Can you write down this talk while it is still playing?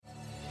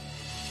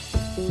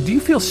Do you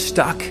feel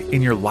stuck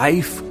in your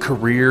life,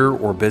 career,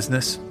 or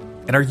business?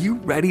 And are you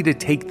ready to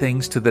take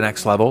things to the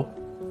next level?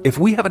 If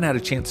we haven't had a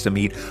chance to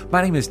meet,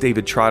 my name is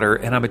David Trotter,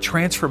 and I'm a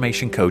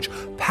transformation coach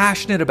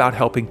passionate about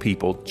helping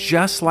people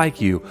just like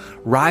you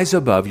rise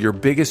above your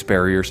biggest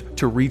barriers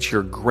to reach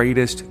your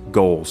greatest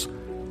goals.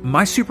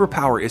 My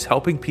superpower is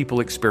helping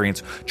people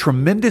experience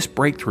tremendous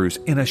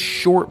breakthroughs in a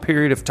short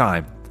period of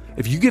time.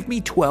 If you give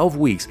me 12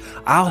 weeks,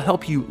 I'll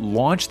help you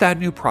launch that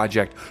new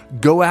project,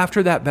 go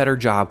after that better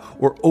job,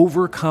 or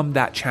overcome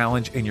that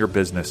challenge in your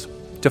business.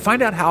 To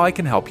find out how I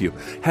can help you,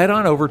 head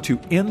on over to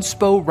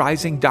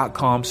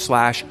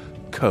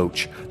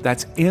insporising.com/coach.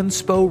 That's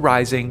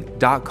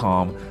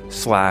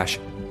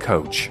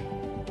insporising.com/coach.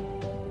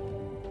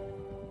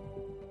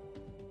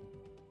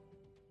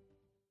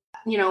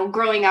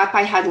 Growing up,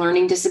 I had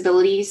learning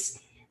disabilities.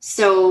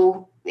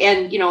 So,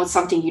 it's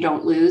something you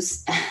don't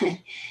lose.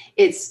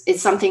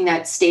 It's something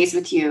that stays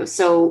with you.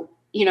 So,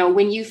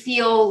 when you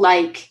feel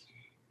like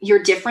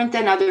you're different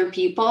than other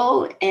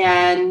people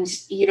and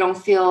you don't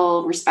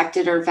feel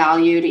respected or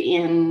valued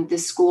in the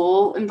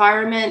school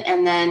environment,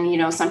 and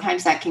then,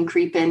 sometimes that can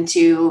creep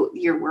into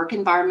your work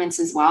environments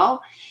as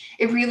well.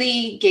 It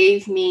really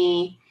gave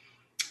me,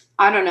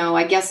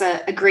 I guess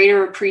a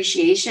greater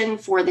appreciation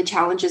for the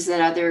challenges that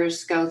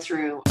others go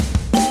through.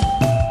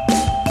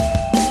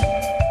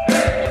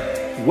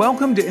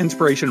 Welcome to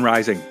Inspiration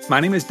Rising. My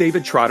name is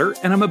David Trotter,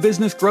 and I'm a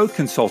business growth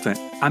consultant.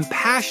 I'm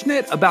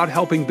passionate about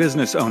helping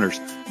business owners,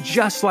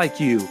 just like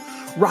you,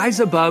 rise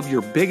above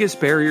your biggest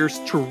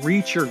barriers to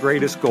reach your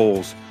greatest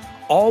goals,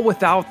 all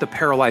without the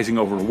paralyzing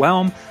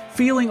overwhelm,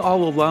 feeling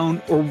all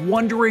alone, or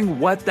wondering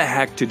what the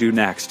heck to do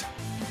next.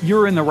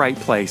 You're in the right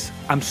place.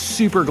 I'm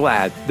super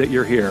glad that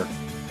you're here.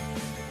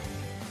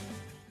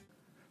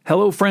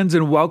 Hello, friends,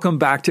 and welcome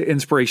back to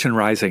Inspiration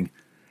Rising.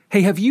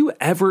 Hey, have you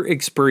ever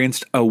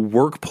experienced a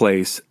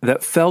workplace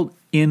that felt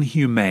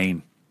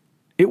inhumane?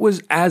 It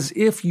was as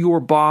if your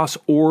boss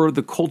or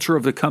the culture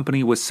of the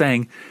company was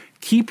saying,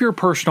 keep your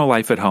personal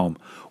life at home.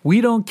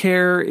 We don't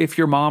care if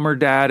your mom or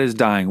dad is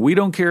dying. We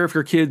don't care if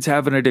your kids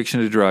have an addiction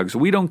to drugs.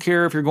 We don't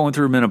care if you're going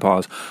through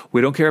menopause. We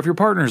don't care if your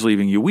partner's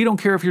leaving you. We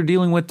don't care if you're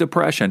dealing with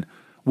depression.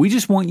 We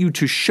just want you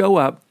to show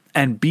up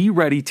and be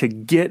ready to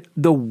get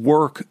the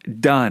work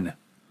done.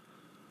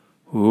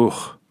 Ooh.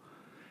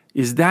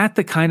 Is that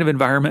the kind of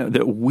environment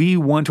that we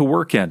want to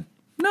work in?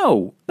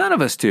 No, none of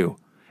us do.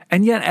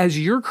 And yet, as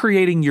you're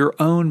creating your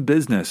own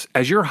business,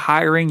 as you're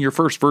hiring your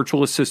first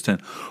virtual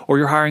assistant, or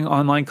you're hiring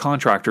online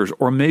contractors,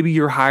 or maybe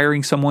you're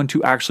hiring someone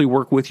to actually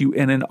work with you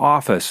in an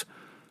office,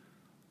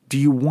 do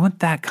you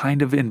want that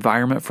kind of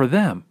environment for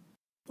them?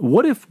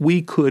 What if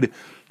we could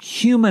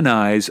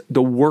humanize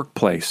the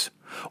workplace?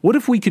 What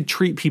if we could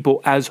treat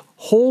people as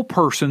whole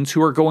persons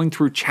who are going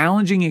through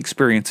challenging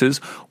experiences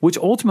which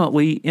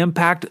ultimately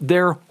impact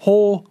their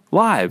whole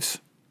lives,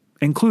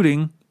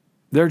 including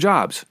their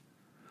jobs?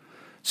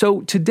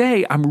 So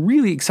today, I'm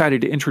really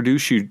excited to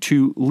introduce you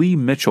to Lee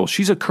Mitchell.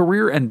 She's a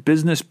career and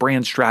business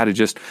brand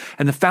strategist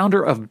and the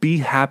founder of Be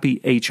Happy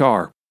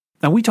HR.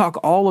 Now, we talk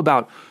all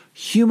about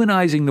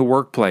humanizing the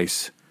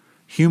workplace,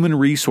 human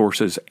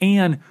resources,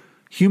 and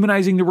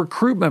humanizing the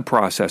recruitment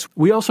process.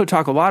 We also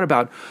talk a lot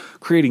about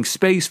creating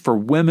space for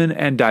women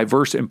and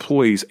diverse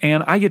employees.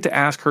 And I get to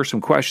ask her some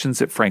questions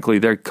that, frankly,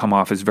 they come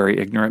off as very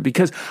ignorant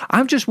because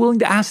I'm just willing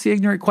to ask the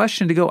ignorant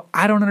question to go,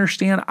 I don't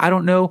understand. I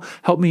don't know.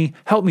 Help me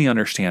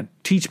understand.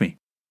 Teach me.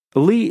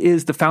 Lee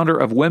is the founder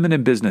of Women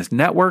in Business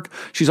Network.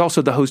 She's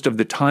also the host of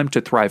the Time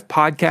to Thrive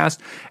podcast,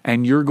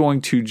 and you're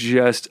going to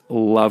just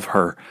love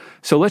her.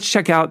 So let's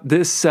check out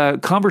this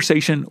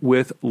conversation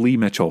with Lee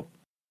Mitchell.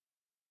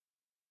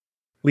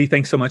 Lee,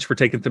 thanks so much for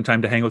taking some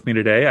time to hang with me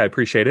today. I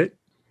appreciate it.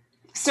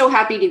 So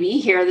happy to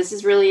be here. This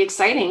is really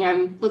exciting.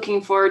 I'm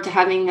looking forward to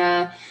having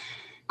a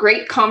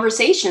great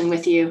conversation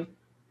with you.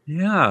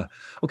 Yeah.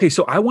 Okay,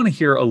 so I want to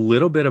hear a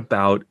little bit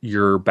about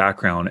your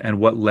background and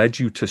what led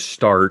you to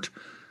start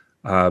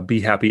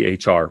Be Happy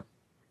HR.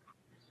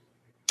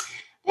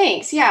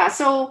 Thanks. Yeah.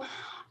 So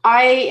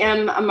I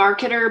am a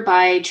marketer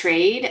by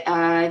trade.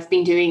 I've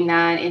been doing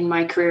that in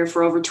my career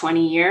for over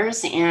 20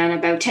 years. And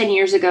about 10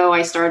 years ago,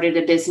 I started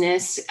a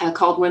business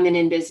called Women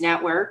in Biz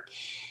Network.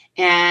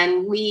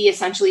 And we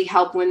essentially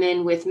help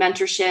women with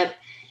mentorship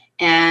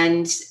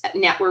and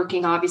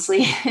networking,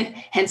 obviously,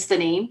 hence the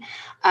name.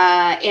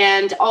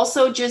 And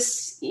also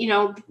just,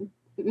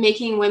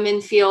 making women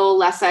feel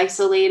less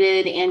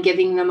isolated and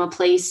giving them a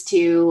place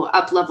to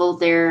up-level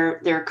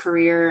their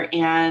career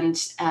and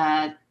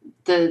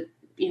the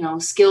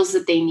skills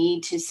that they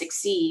need to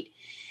succeed.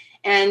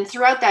 And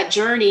throughout that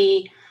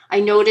journey, I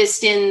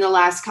noticed in the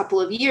last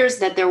couple of years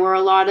that there were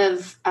a lot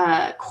of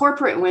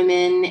corporate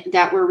women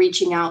that were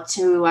reaching out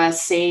to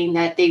us saying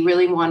that they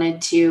really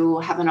wanted to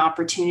have an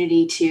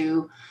opportunity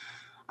to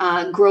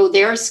grow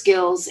their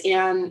skills.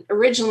 And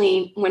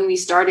originally, when we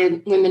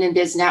started Women in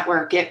Biz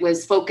Network, it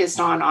was focused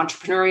on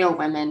entrepreneurial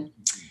women.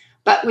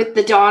 But with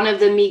the dawn of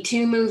the Me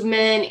Too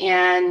movement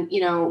and,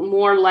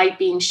 more light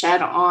being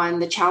shed on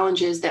the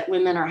challenges that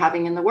women are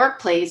having in the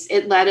workplace,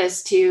 it led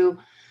us to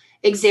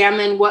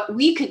examine what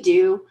we could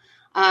do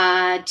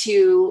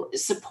to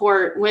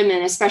support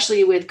women,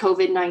 especially with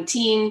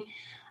COVID-19.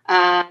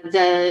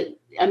 The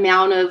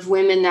amount of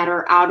women that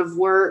are out of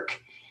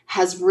work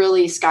has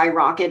really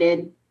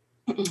skyrocketed.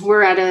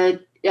 We're at a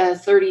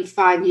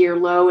 35-year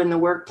low in the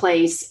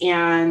workplace.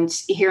 And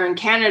here in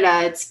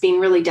Canada, it's been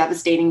really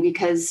devastating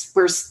because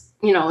we're,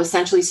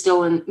 essentially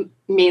still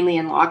mainly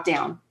in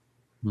lockdown.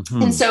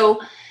 Mm-hmm. And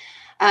so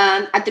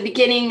at the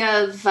beginning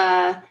of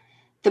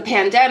the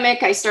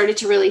pandemic, I started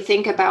to really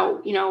think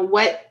about,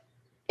 what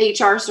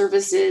HR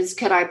services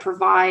could I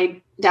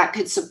provide that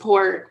could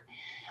support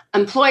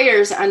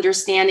employers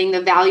understanding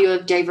the value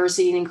of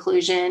diversity and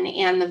inclusion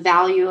and the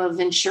value of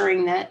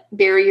ensuring that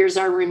barriers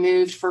are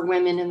removed for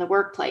women in the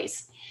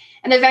workplace.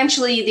 And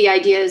eventually the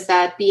idea is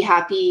that Be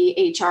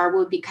Happy HR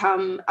will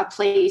become a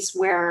place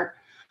where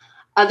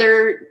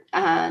other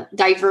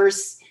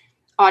diverse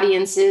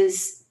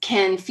audiences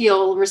can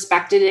feel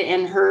respected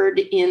and heard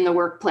in the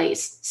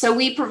workplace. So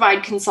we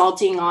provide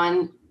consulting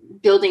on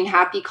building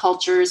happy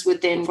cultures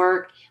within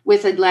work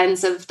with a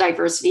lens of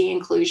diversity and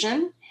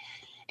inclusion,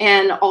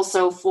 and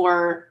also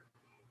for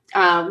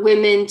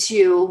women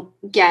to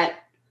get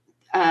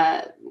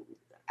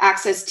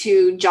access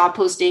to job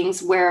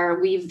postings where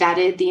we've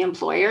vetted the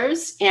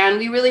employers. And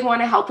we really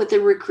want to help with the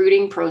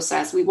recruiting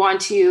process. We want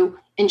to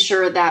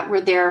ensure that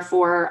we're there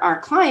for our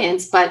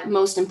clients, but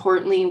most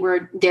importantly,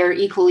 we're there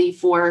equally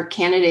for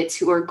candidates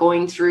who are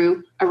going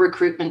through a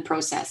recruitment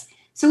process.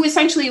 So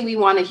essentially, we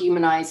want to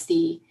humanize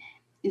the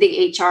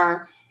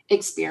HR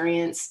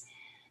experience.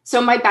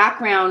 So my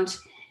background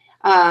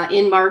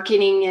in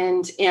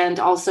marketing and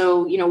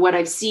also, what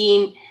I've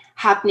seen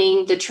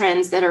happening, the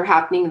trends that are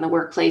happening in the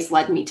workplace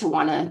led me to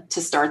want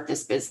to start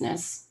this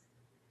business.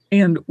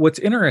 And what's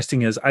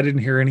interesting is I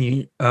didn't hear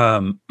any,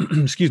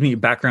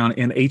 background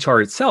in HR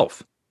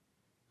itself.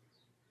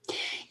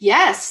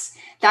 Yes,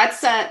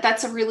 that's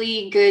a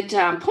really good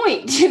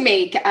point to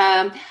make.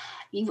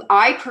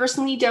 I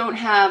personally don't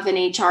have an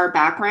HR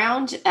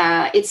background.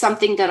 It's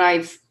something that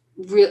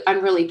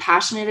I'm really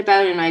passionate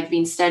about, and I've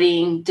been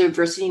studying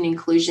diversity and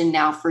inclusion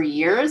now for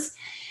years.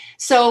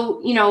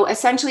 So,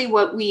 essentially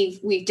what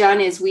we've done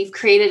is we've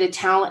created a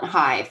talent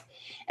hive,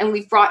 and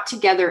we've brought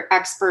together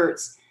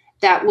experts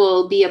that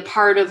will be a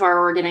part of our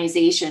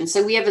organization.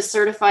 So we have a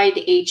certified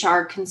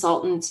HR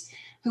consultant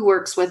who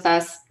works with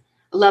us,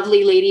 a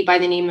lovely lady by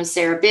the name of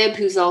Sarah Bibb,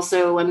 who's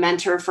also a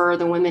mentor for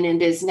the Women in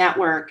Biz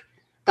Network.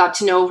 Got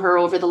to know her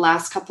over the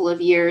last couple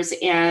of years.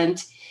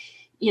 And,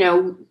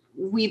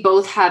 we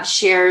both have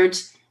shared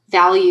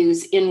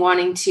values in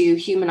wanting to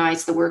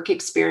humanize the work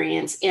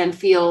experience and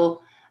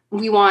feel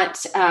we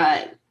want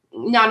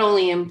not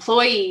only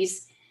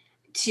employees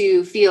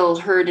to feel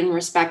heard and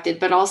respected,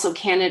 but also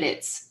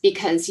candidates,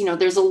 because,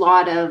 there's a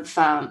lot of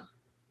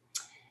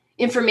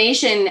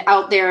information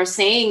out there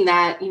saying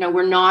that,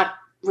 we're not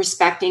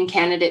respecting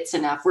candidates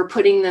enough. We're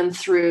putting them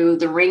through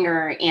the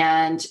ringer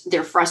and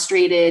they're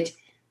frustrated,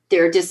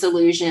 they're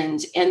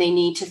disillusioned, and they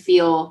need to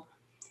feel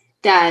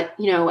that,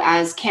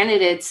 as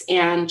candidates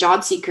and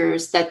job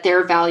seekers, that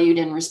they're valued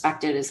and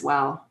respected as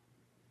well.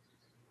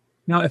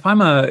 Now, if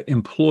I'm an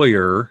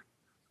employer,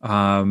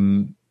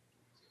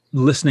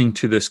 listening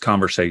to this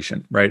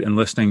conversation, right, and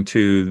listening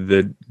to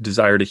the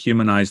desire to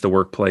humanize the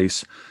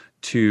workplace,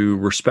 to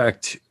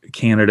respect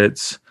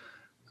candidates,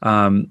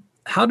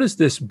 how does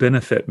this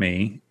benefit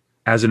me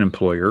as an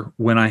employer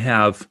when I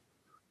have,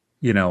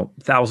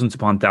 thousands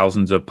upon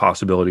thousands of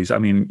possibilities? I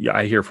mean,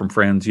 I hear from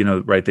friends,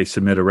 right, they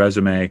submit a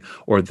resume,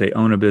 or they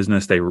own a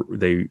business, they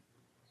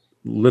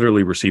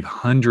literally receive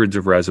hundreds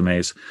of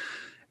resumes.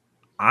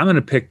 I'm going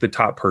to pick the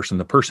top person,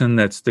 the person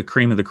that's the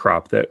cream of the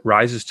crop that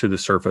rises to the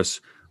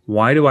surface.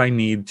 Why do I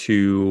need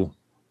to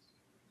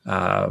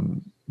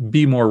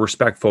be more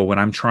respectful when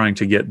I'm trying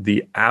to get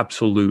the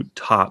absolute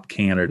top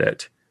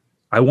candidate?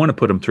 I want to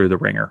put them through the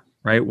ringer,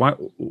 right? Why,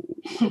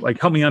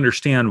 help me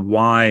understand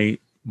why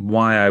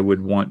I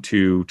would want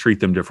to treat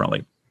them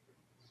differently.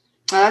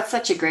 Well, that's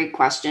such a great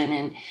question.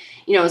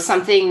 And,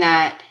 something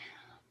that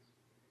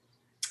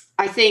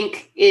I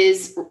think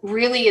is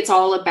really, it's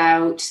all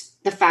about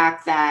the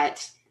fact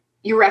that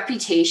your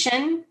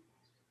reputation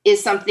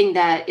is something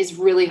that is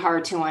really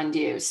hard to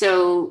undo.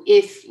 So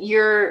if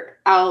you're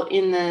out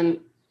in the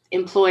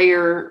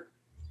employer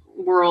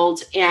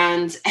world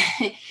and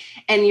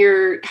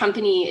your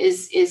company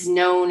is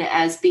known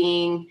as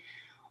being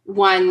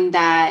one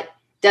that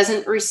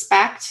doesn't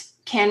respect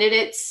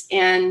candidates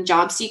and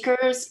job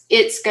seekers,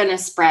 it's going to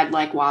spread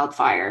like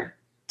wildfire.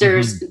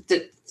 There's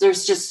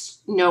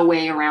just no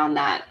way around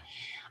that.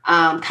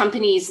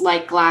 Companies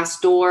like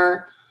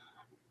Glassdoor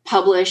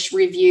publish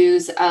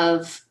reviews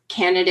of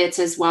candidates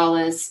as well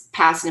as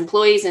past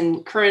employees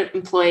and current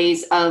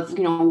employees of,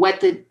 what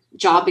the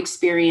job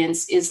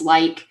experience is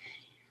like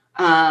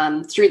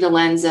through the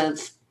lens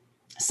of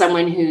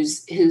someone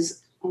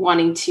who's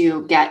wanting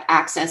to get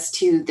access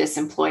to this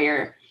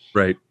employer.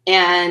 Right.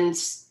 And,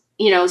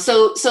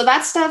 so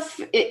that stuff,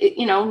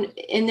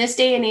 in this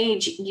day and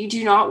age, you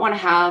do not want to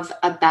have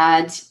a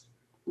bad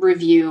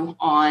review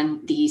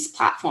on these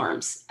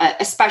platforms,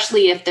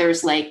 especially if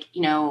there's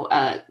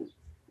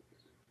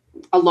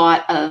a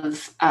lot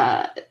of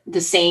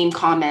the same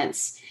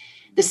comments,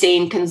 the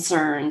same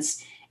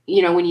concerns.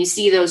 When you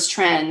see those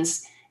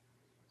trends,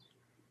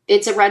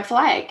 it's a red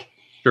flag.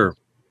 Sure.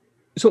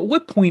 So at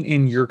what point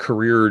in your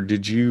career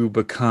did you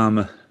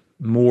become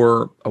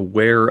more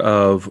aware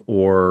of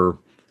or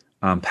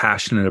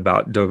passionate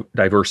about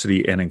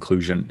diversity and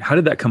inclusion? How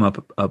did that come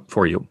up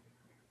for you?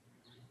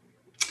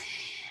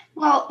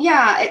 Well,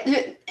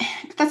 yeah,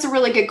 that's a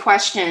really good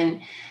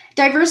question.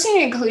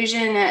 Diversity and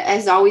inclusion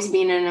has always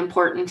been an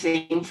important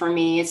thing for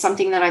me. It's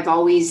something that I've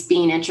always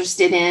been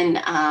interested in.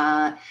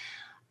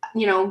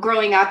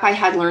 Growing up, I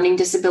had learning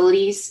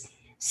disabilities.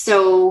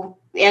 So,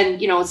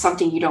 and, it's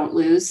something you don't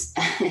lose.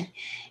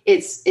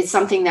 It's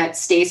something that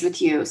stays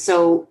with you.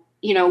 So,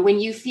 when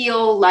you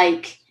feel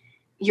like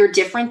you're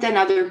different than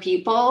other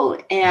people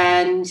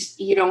and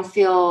you don't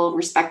feel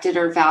respected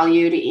or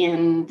valued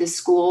in the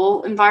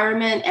school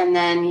environment, and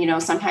then,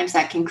 sometimes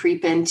that can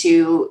creep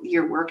into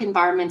your work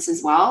environments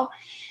as well.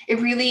 It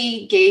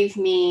really gave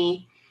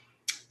me,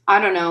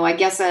 I don't know, I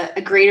guess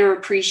a greater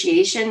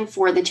appreciation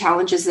for the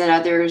challenges that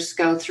others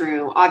go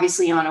through,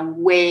 obviously on a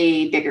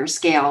way bigger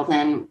scale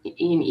than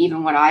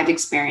even what I've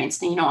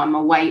experienced. I'm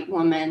a white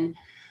woman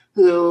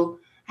who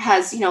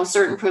has,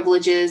 certain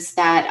privileges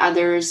that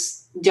others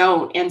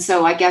don't. And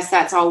so I guess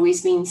that's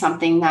always been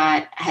something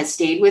that has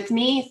stayed with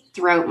me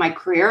throughout my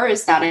career,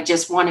 is that I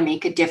just want to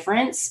make a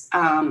difference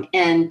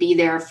and be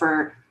there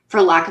for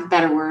lack of a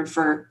better word,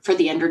 for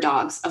the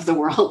underdogs of the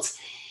world.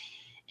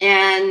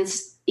 And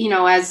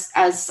as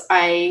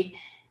I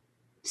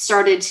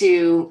started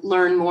to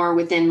learn more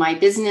within my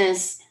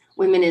business,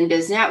 Women in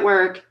Biz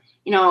Network,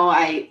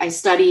 I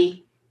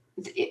study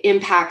the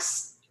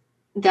impacts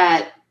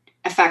that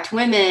affect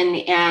women,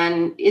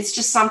 and it's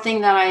just something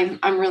that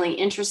I'm really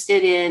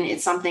interested in.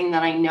 It's something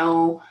that I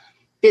know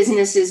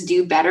businesses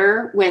do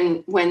better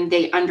when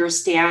they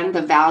understand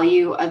the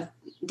value of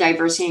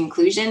diversity and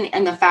inclusion,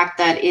 and the fact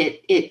that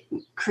it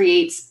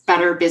creates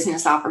better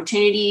business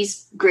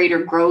opportunities, greater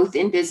growth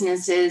in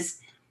businesses.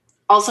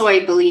 Also,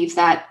 I believe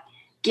that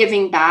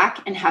giving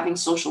back and having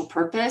social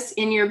purpose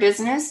in your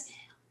business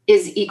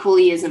is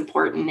equally as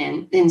important,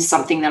 and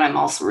something that I'm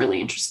also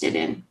really interested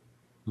in.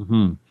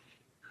 Mm-hmm.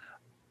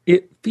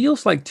 It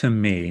feels like to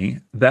me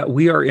that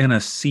we are in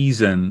a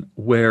season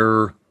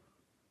where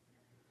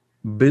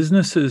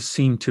businesses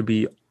seem to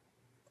be,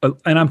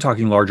 and I'm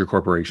talking larger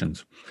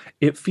corporations,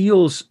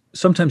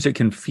 sometimes it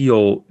can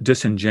feel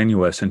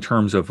disingenuous in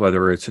terms of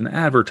whether it's an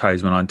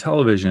advertisement on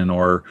television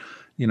or,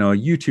 a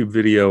YouTube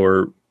video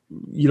or,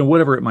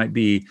 whatever it might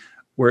be,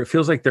 where it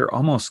feels like they're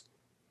almost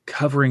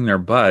covering their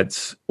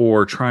butts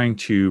or trying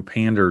to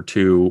pander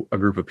to a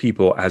group of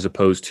people as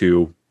opposed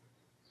to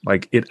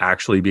like it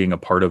actually being a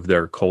part of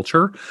their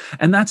culture.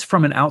 And that's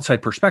from an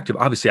outside perspective.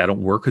 Obviously, I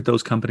don't work at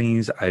those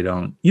companies. I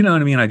don't, you know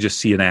what I mean? I just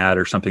see an ad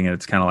or something and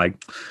it's kind of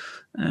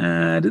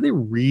like, do they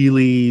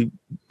really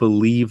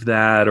believe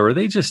that? Or are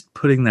they just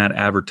putting that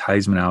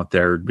advertisement out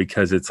there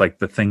because it's like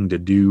the thing to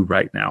do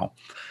right now?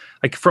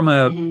 Like from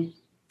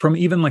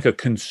even like a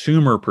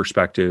consumer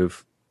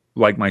perspective,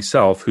 like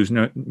myself, who's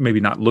maybe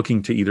not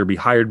looking to either be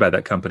hired by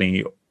that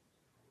company.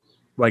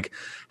 Like,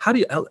 how do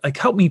you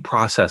help me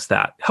process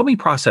that? Help me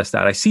process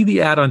that. I see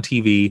the ad on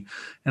TV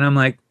and I'm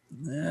like,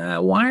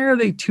 why are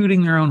they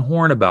tooting their own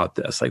horn about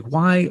this? Like,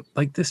 why?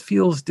 Like, this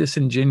feels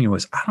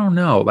disingenuous. I don't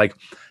know. Like,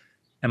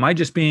 am I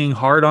just being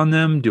hard on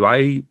them? Do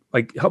I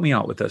help me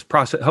out with this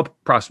process? Help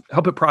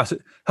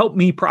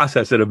me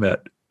process it a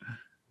bit.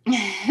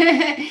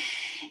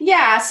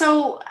 Yeah.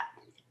 So,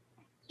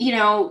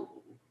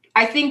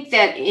 I think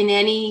that in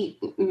any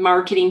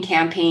marketing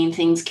campaign,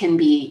 things can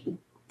be,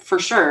 for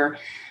sure,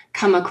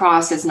 come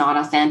across as not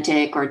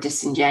authentic or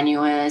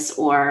disingenuous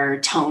or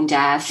tone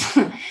deaf.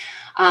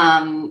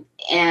 And,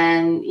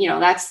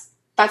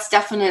 that's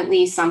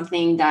definitely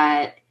something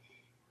that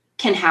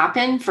can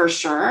happen for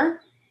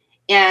sure.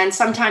 And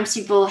sometimes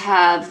people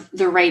have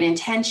the right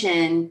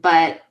intention,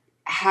 but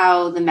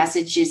how the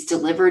message is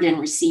delivered and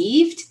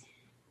received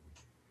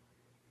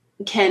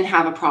can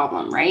have a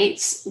problem,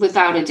 right?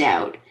 Without a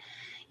doubt.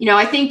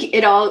 I think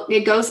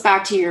it goes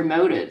back to your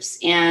motives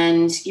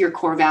and your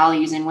core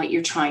values and what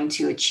you're trying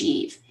to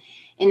achieve.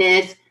 And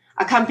if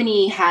a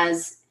company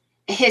has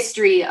a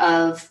history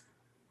of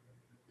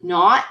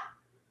not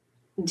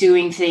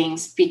doing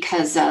things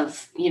because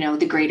of,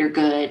 the greater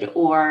good,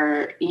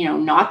 or,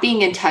 not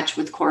being in touch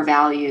with core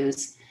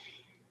values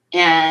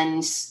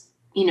and,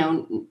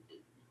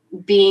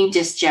 being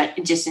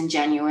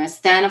disingenuous,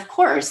 then of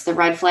course the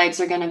red flags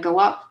are going to go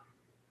up.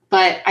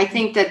 But I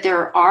think that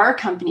there are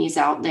companies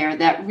out there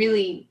that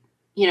really,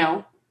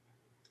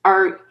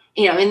 are,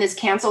 in this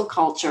cancel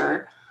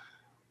culture.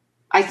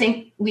 I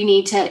think we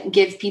need to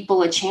give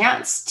people a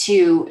chance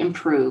to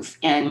improve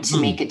and to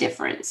make a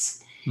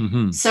difference.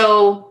 Mm-hmm.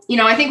 So,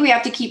 I think we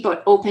have to keep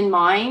open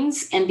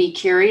minds and be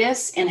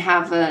curious and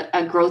have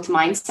a growth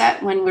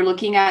mindset when we're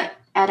looking at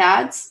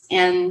ads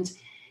and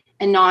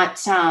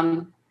not,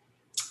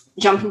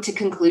 jumping to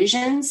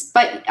conclusions.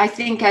 But I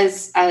think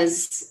as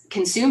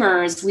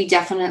consumers, we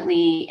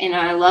definitely, and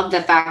I love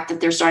the fact that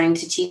they're starting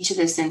to teach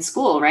this in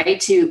school, right?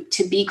 To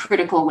be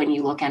critical when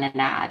you look at an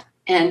ad,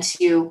 and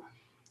to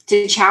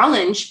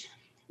challenge,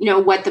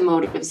 what the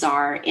motives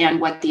are and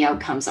what the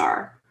outcomes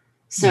are.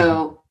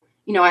 So,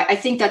 I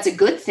think that's a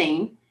good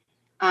thing.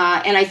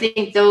 And I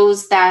think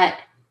those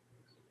that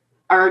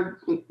are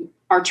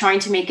trying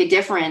to make a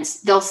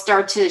difference, they'll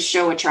start to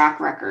show a track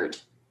record.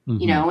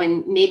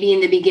 And maybe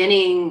in the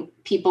beginning,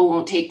 people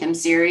won't take them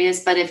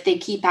serious, but if they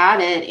keep at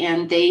it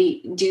and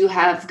they do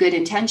have good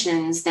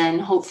intentions, then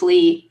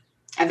hopefully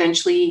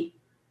eventually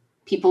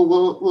people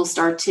will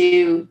start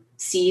to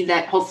see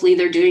that hopefully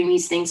they're doing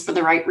these things for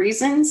the right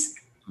reasons,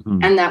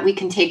 and that we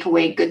can take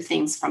away good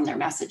things from their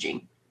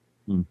messaging.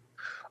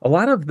 A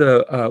lot of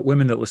the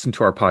women that listen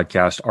to our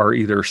podcast are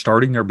either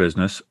starting their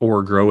business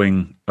or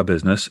growing a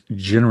business,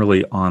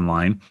 generally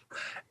online.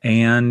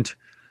 And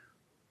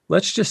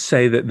let's just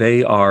say that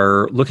they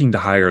are looking to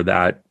hire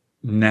that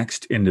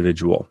next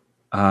individual.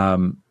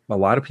 A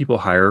lot of people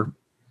hire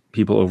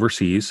people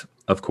overseas,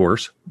 of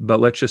course, but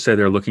let's just say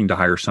they're looking to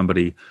hire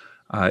somebody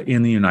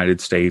in the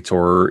United States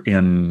or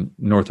in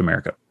North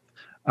America.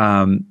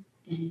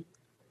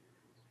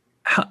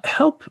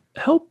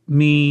 Help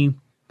me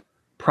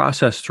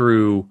process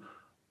through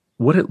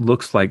what it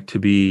looks like to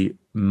be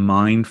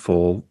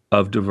mindful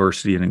of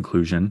diversity and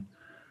inclusion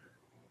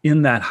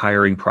in that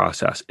hiring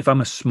process. If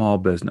I'm a small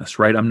business,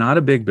 right? I'm not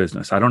a big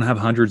business. I don't have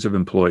hundreds of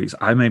employees.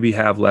 I maybe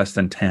have less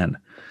than 10.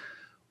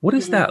 What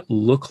does that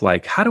look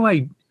like? How do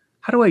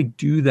I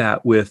do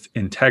that with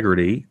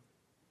integrity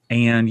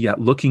and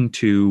yet looking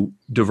to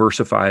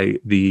diversify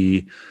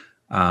the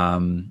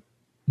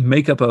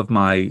makeup of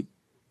my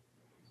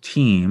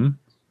team?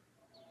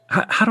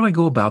 How do I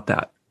go about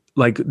that?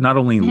 Like not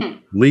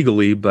only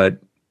legally, but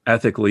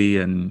ethically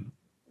and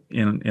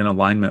in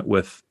alignment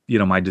with,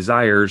 my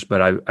desires,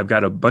 but I've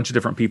got a bunch of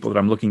different people that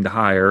I'm looking to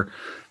hire.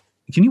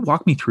 Can you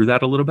walk me through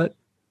that a little bit?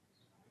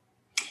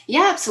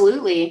 Yeah,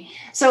 absolutely.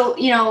 So,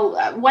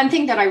 one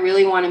thing that I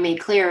really want to make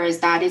clear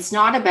is that it's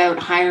not about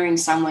hiring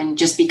someone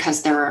just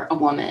because they're a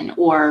woman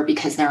or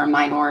because they're a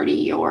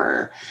minority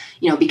or,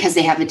 because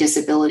they have a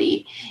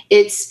disability.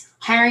 It's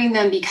hiring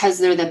them because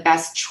they're the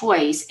best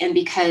choice and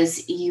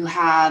because you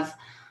have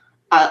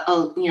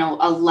a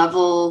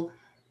level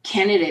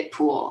candidate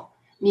pool,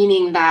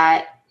 meaning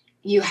that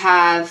you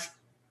have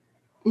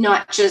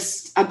not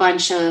just a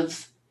bunch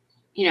of,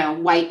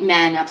 white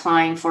men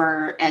applying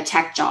for a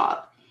tech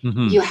job.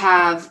 You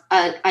have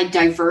a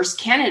diverse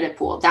candidate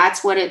pool.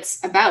 That's what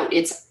it's about.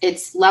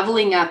 It's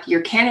leveling up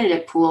your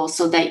candidate pool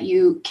so that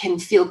you can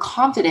feel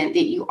confident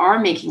that you are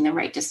making the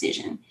right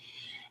decision.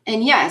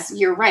 And yes,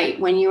 you're right.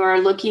 When you are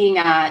looking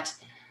at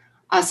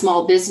a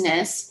small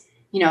business,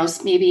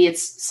 maybe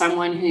it's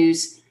someone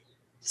who's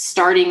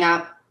starting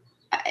up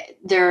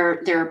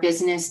their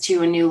business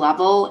to a new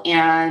level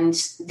and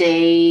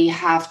they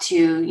have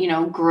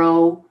to,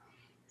 grow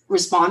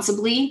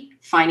responsibly,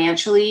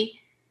 financially,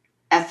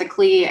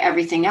 ethically,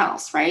 everything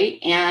else. Right.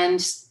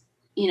 And,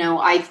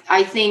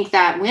 I think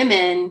that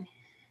women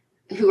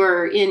who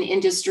are in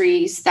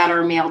industries that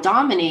are male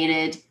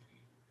dominated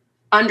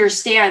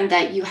understand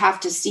that you have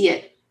to see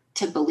it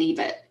to believe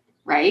it.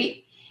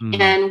 Right.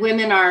 And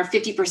women are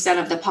 50%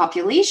 of the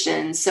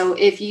population. So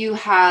if you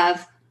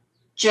have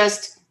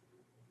just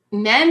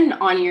men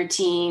on your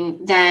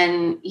team,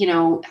 then,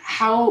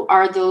 how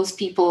are those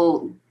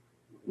people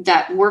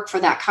that work for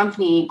that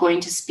company going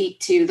to speak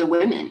to the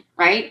women,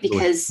 right?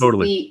 Because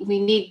we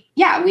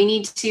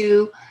need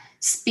to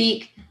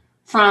speak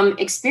from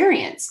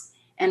experience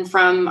and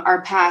from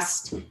our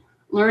past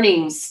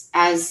learnings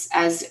as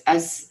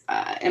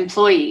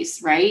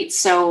employees, right?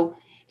 So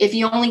if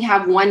you only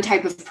have one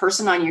type of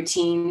person on your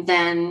team,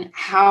 then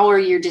how are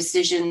your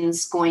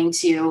decisions going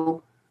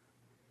to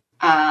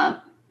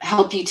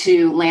help you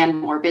to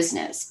land more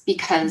business?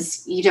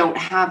 Because you don't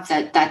have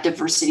that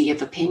diversity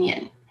of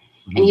opinion.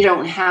 And you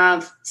don't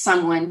have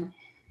someone,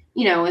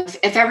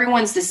 if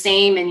everyone's the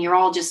same and you're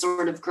all just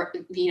sort of,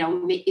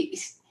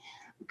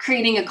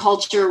 creating a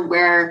culture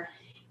where,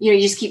 you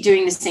just keep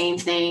doing the same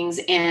things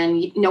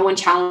and no one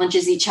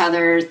challenges each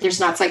other. There's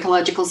not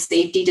psychological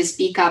safety to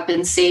speak up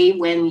and say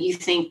when you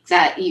think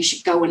that you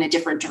should go in a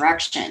different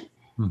direction.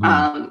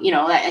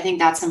 I think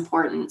that's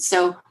important.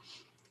 So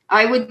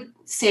I would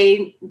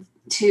say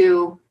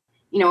to,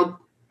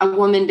 a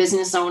woman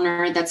business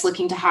owner that's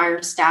looking to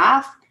hire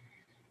staff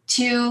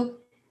to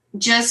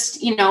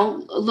just,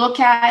 look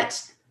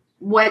at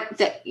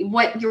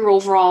what your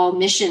overall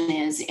mission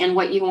is and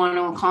what you want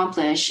to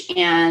accomplish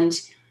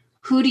and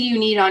who do you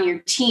need on your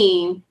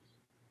team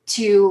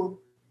to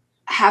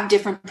have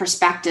different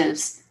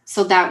perspectives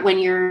so that when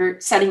you're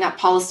setting up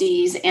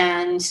policies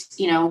and,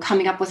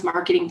 coming up with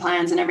marketing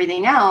plans and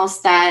everything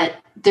else,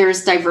 that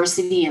there's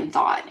diversity in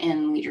thought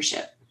and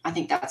leadership. I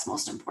think that's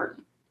most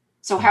important.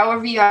 So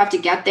however you have to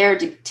get there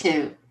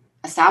to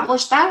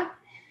establish that,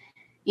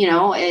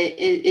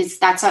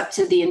 that's up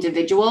to the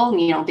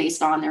individual,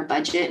 based on their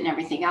budget and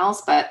everything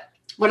else. But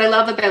what I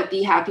love about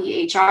Be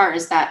Happy HR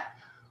is that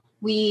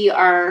We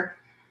are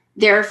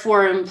there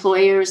for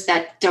employers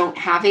that don't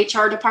have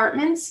HR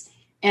departments.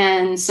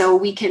 And so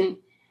we can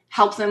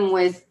help them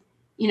with,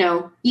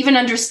 even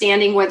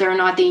understanding whether or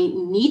not they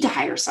need to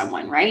hire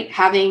someone, right?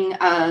 Having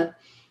an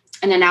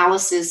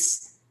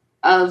analysis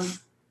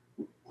of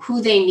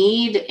who they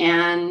need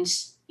and,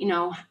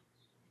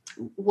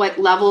 what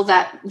level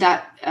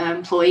that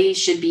employee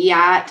should be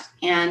at,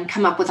 and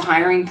come up with a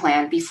hiring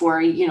plan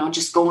before,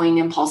 just going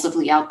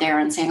impulsively out there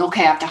and saying,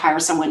 okay, I have to hire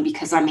someone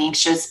because I'm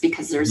anxious,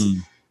 because there's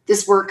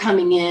this work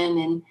coming in,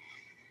 and,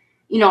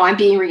 I'm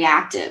being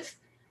reactive,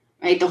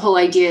 right? The whole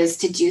idea is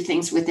to do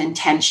things with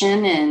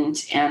intention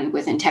and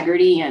with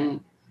integrity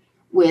and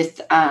with,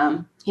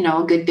 a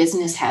good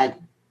business head.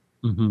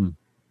 Mm-hmm.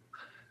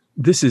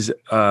 This is,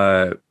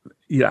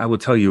 I will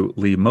tell you,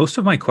 Lee, most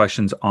of my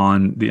questions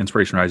on the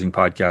Inspiration Rising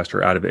podcast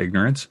are out of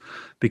ignorance,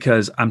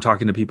 because I'm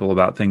talking to people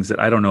about things that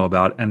I don't know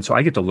about. And so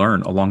I get to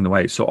learn along the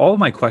way. So all of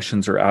my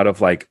questions are out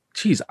of like,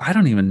 geez, I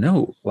don't even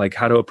know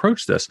how to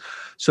approach this.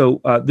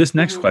 So this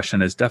next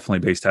question is definitely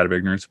based out of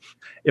ignorance.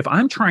 If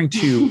I'm trying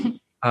to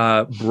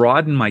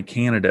broaden my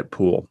candidate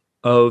pool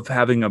of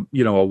having a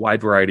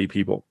wide variety of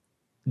people,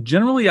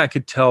 generally I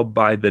could tell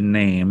by the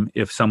name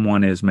if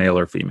someone is male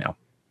or female.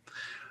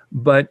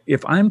 But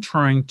if I'm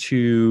trying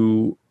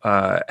to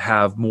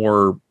have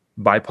more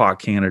BIPOC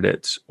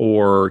candidates,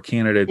 or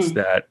candidates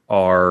that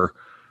are,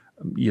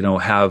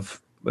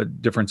 have a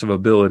difference of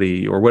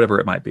ability or whatever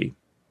it might be,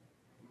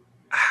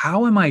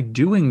 how am I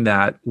doing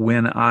that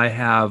when I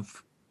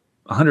have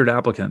 100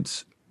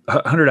 applicants,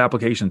 100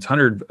 applications,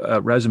 100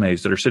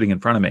 resumes that are sitting in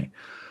front of me?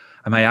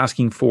 Am I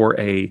asking for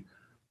a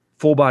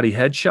full body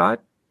headshot?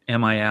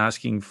 Am I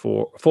asking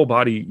for full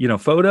body,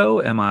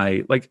 photo? Am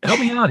I help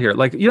me out here?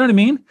 You know what I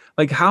mean?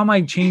 How am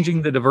I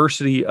changing the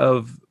diversity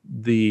of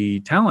the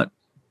talent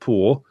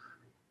pool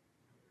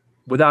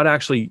without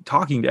actually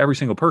talking to every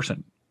single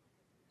person?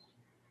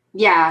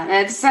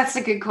 Yeah, that's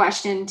a good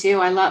question too.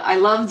 I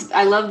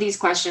love these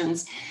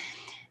questions.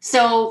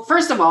 So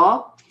first of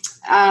all,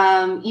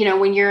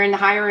 when you're in the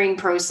hiring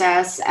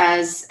process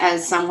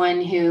as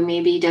someone who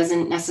maybe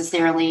doesn't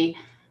necessarily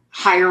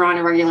hire on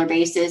a regular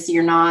basis,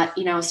 you're not,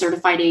 a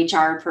certified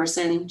HR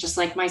person, just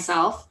like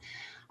myself.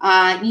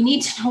 You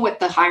need to know what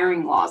the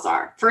hiring laws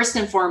are first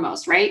and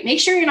foremost, right?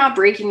 Make sure you're not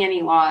breaking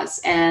any laws.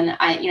 And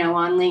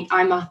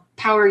I'm a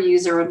power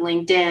user of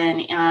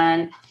LinkedIn,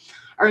 and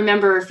I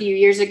remember a few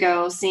years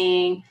ago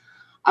seeing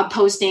a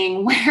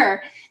posting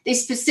where they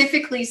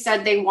specifically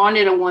said they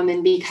wanted a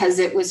woman because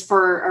it was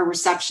for a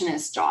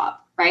receptionist job,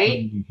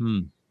 right? Mm-hmm.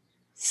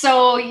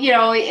 So,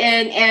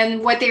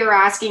 and what they were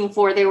asking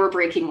for, they were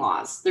breaking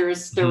laws. There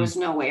was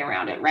no way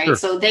around it, right? Sure.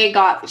 So they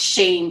got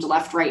shamed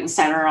left, right, and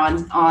center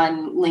on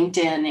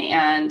LinkedIn.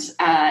 And,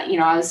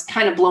 I was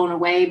kind of blown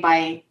away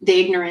by the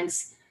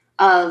ignorance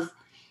of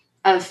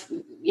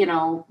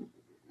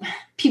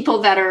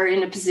people that are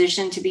in a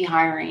position to be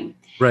hiring.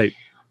 Right.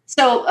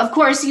 So, of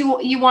course,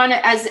 you want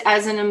to,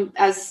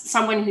 as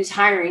someone who's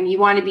hiring, you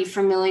want to be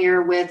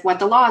familiar with what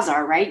the laws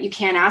are, right? You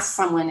can't ask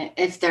someone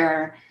if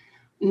they're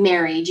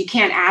married. You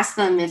can't ask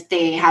them if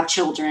they have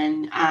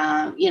children,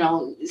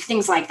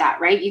 things like that,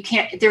 right? You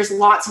can't, there's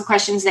lots of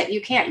questions that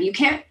you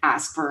can't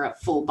ask for a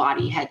full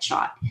body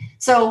headshot.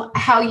 So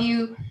how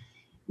you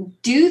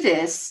do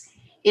this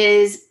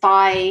is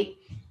by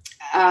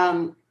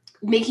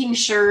making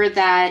sure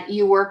that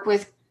you work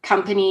with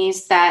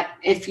companies that,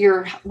 if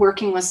you're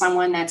working with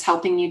someone that's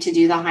helping you to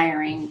do the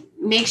hiring,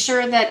 make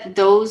sure that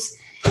those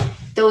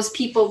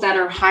people that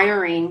are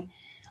hiring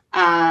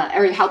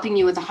or helping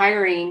you with the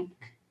hiring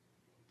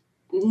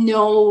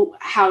know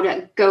how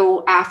to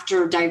go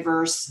after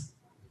diverse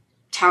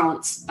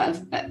talents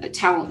of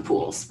talent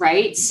pools,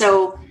 right?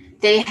 So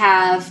they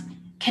have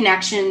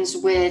connections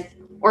with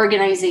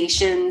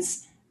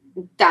organizations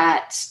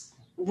that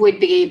would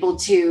be able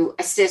to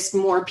assist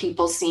more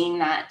people seeing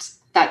that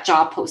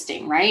job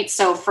posting, right?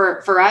 So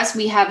for us,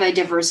 we have a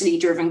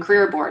diversity-driven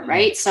career board,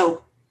 right?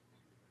 So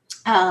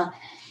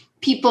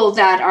people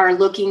that are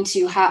looking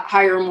to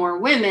hire more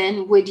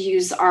women would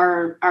use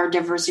our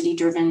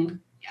diversity-driven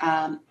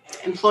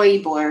employee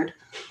board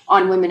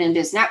on Women in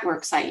Biz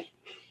Network site.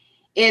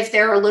 If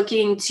they're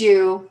looking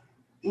to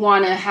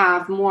want to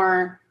have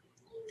more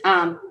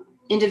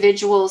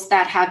individuals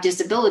that have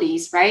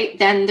disabilities, right,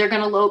 then they're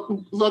going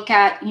to look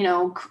at,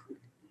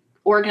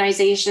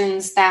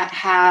 organizations that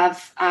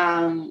have,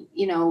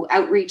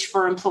 outreach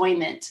for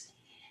employment.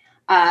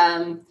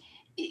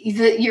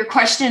 Your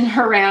question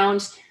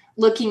around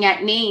looking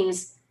at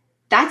names,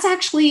 that's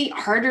actually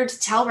harder to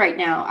tell right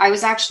now. I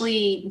was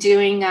actually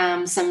doing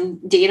some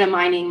data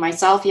mining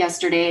myself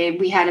yesterday.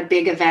 We had a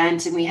big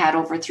event and we had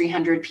over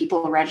 300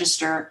 people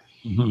register,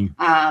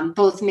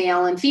 both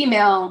male and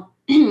female.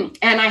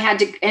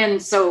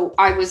 And so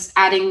I was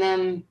adding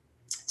them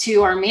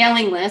to our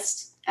mailing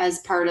list as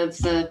part of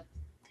the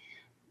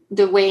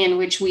way in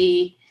which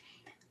we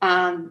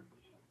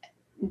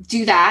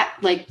do that.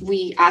 Like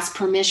we ask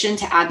permission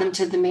to add them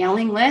to the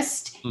mailing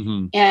list,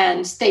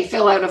 and they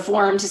fill out a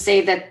form to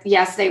say that,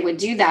 yes, they would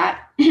do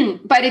that.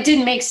 But it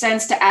didn't make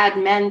sense to add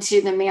men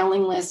to the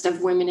mailing list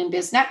of Women in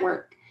Biz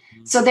Network.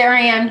 So there I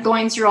am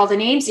going through all the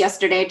names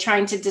yesterday,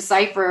 trying to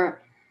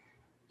decipher,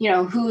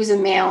 who's a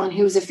male and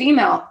who's a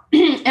female.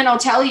 And I'll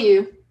tell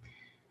you,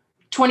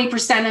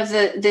 20% of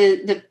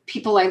the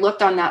people I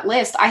looked on that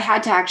list, I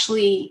had to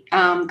actually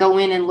go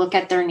in and look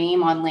at their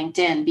name on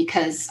LinkedIn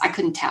because I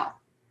couldn't tell.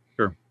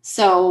 Sure.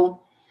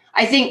 So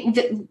I think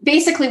that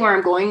basically where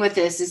I'm going with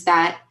this is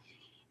that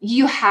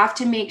you have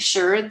to make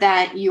sure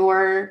that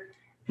your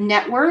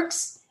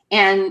networks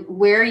and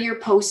where you're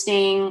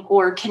posting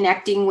or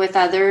connecting with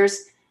others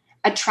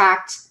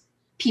attract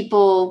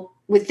people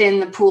within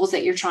the pools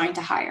that you're trying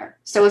to hire.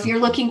 So if you're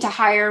looking to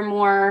hire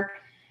more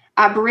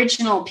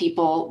Aboriginal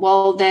people,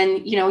 well,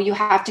 then, you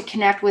have to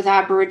connect with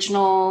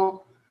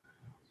Aboriginal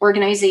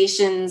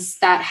organizations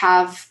that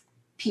have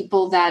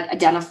people that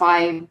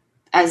identify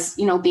as,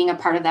 being a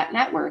part of that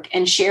network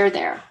and share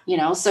there,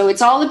 so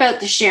it's all about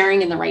the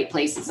sharing in the right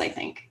places, I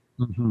think.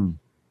 Mm-hmm.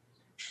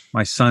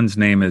 My son's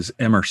name is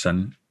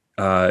Emerson,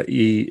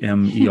 Emerson,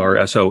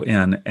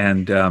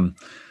 and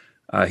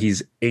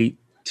he's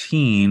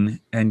 18,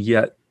 and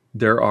yet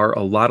there are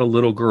a lot of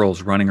little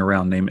girls running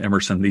around named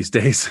Emerson these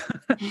days.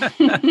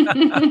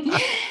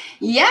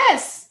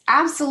 Yes,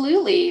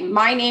 absolutely.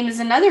 My name is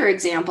another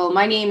example.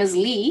 My name is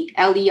Lee,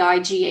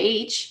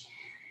 Leigh,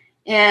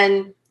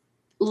 and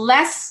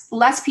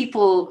less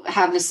people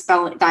have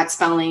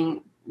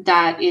spelling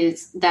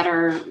that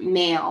are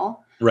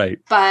male. Right.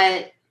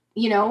 But,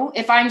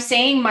 if I'm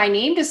saying my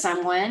name to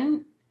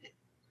someone,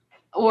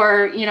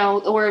 or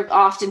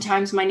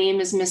oftentimes my name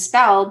is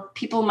misspelled,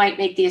 people might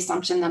make the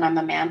assumption that I'm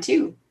a man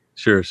too.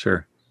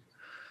 Sure.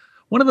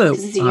 One of the,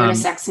 this is a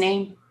unisex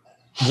name.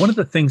 One of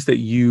the things that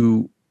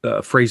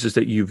phrases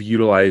that you've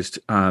utilized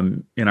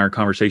in our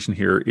conversation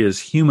here is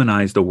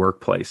humanize the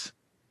workplace.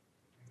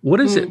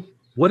 What is it?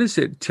 What is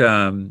it?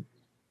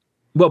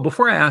 Well,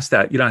 before I ask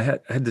that, I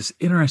had this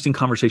interesting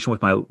conversation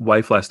with my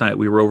wife last night.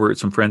 We were over at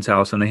some friend's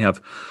house, and they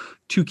have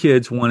 2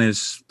 kids. One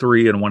is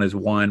 3 and one is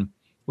 1.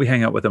 We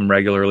hang out with them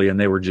regularly, and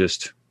they were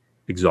just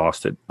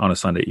exhausted on a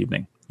Sunday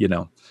evening.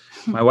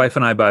 My wife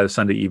and I by the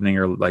Sunday evening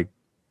are like,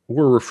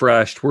 we're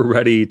refreshed. We're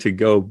ready to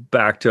go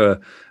back to,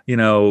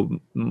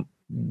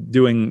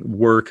 doing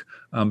work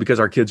because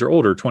our kids are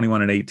older,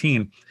 21 and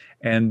 18,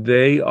 and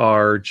they're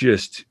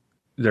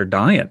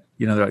dying.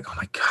 They're like, oh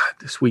my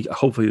God,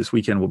 hopefully this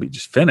weekend will be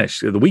just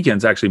finished. The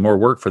weekend's actually more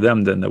work for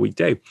them than the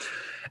weekday.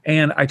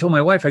 And I told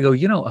my wife, I go,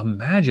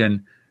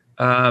 imagine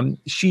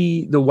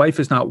the wife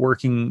is not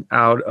working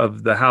out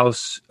of the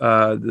house.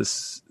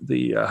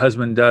 The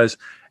husband does.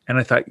 And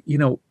I thought,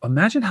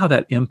 imagine how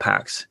that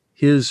impacts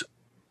his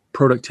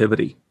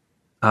productivity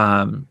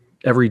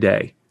every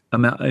day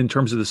in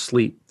terms of the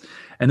sleep.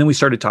 And then we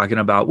started talking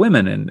about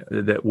women, and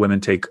that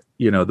women take,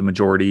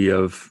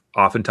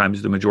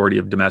 oftentimes the majority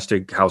of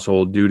domestic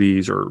household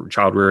duties or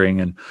child rearing,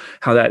 and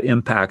how that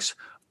impacts,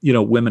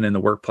 women in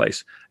the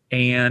workplace.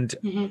 And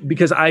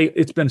because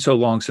it's been so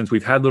long since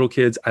we've had little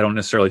kids, I don't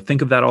necessarily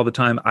think of that all the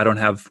time. I don't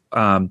have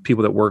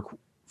people that work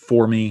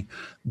for me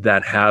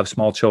that have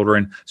small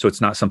children, so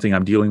it's not something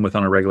I'm dealing with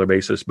on a regular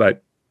basis.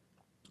 But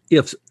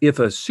if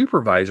a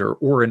supervisor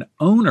or an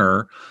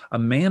owner, a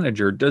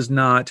manager does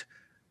not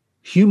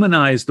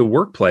humanize the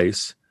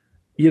workplace,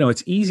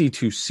 it's easy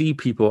to see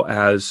people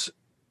as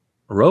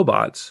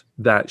robots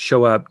that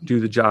show up, do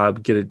the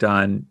job, get it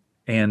done,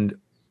 and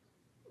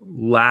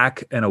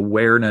lack an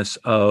awareness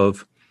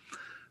of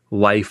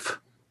life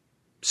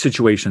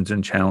situations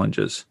and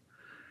challenges.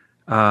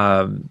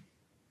 How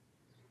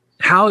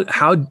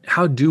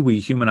do we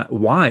humanize?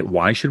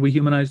 Why should we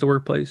humanize the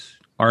workplace?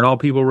 Aren't all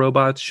people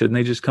robots? Shouldn't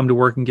they just come to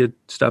work and get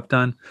stuff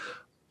done?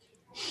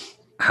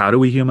 How do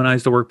we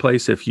humanize the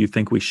workplace? If you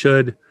think we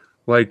should,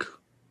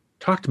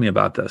 talk to me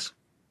about this.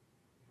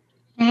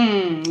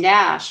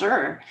 Yeah,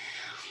 sure.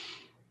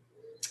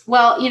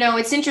 Well,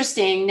 it's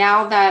interesting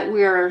now that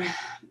we're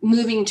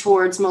moving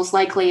towards most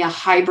likely a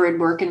hybrid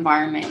work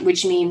environment,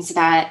 which means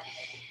that,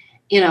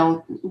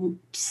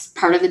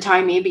 part of the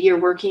time maybe you're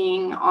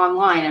working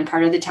online, and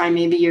part of the time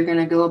maybe you're going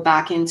to go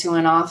back into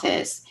an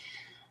office.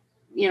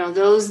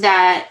 Those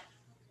that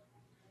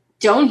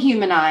don't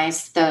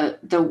humanize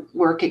the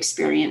work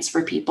experience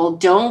for people,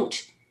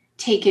 don't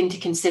take into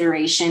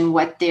consideration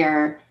what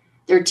their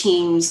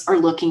teams are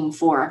looking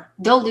for,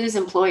 they'll lose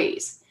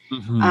employees.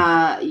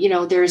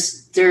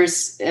 There's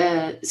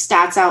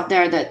stats out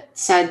there that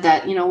said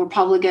that, we're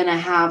probably going to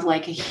have a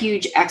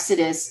huge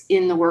exodus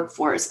in the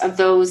workforce of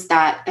those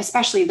that,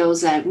 especially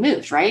those that have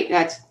moved, right?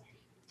 That's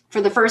for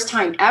the first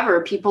time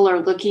ever, people are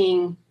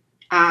looking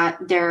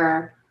at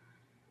their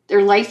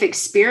life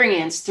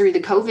experience through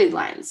the COVID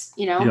lens.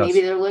 Yes.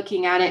 Maybe they're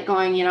looking at it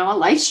going,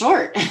 life's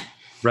short.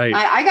 Right.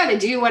 I got to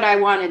do what I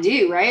want to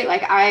do. Right.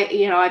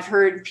 I've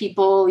heard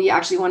people,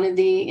 actually one of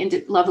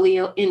the lovely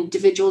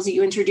individuals that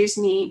you introduced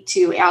me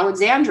to,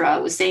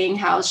 Alexandra, was saying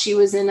how she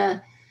was in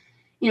a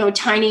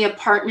tiny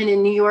apartment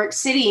in New York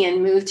City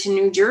and moved to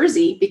New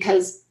Jersey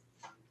because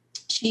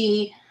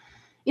she,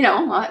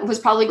 was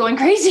probably going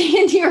crazy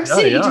in New York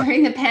City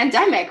during the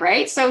pandemic,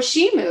 right? So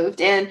she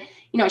moved and,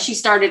 she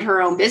started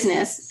her own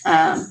business,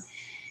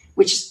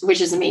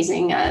 which is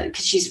amazing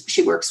because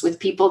she works with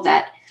people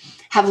that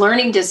have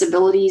learning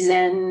disabilities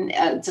and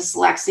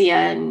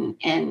dyslexia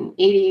and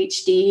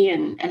ADHD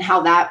and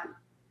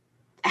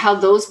how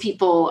those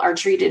people are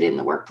treated in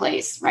the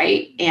workplace,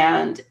 right?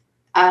 And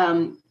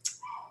I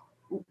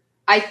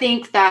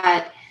think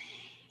that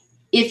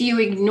if you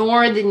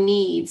ignore the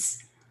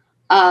needs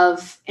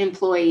of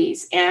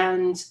employees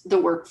and the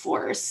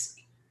workforce,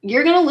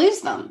 you're going to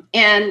lose them.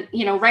 And,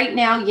 right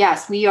now,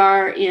 yes, we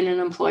are in an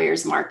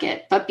employer's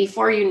market, but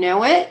before you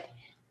know it,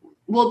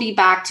 we'll be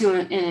back to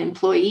an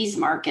employee's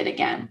market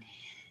again.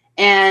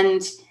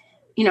 And,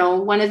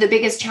 one of the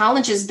biggest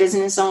challenges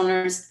business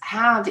owners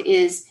have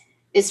is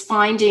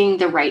finding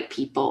the right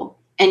people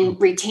and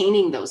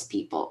retaining those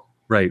people.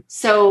 Right.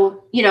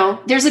 So,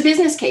 there's a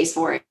business case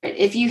for it.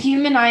 If you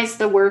humanize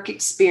the work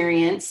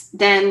experience,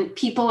 then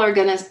people are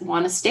going to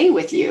want to stay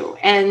with you.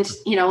 And,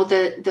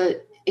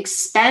 the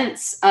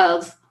expense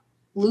of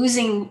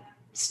losing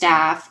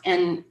staff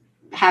and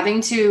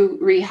having to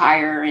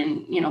rehire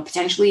and,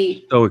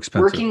 potentially so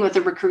expensive. Working with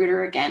a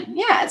recruiter again.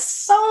 Yeah, it's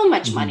so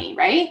much money,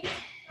 right?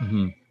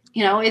 Mm-hmm.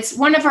 It's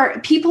one of our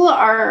people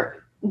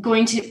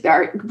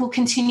will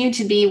continue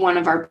to be one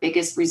of our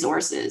biggest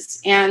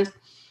resources. And,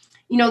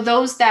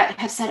 those that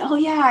have said, oh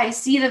yeah, I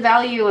see the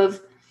value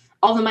of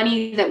all the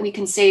money that we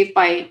can save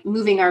by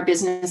moving our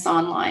business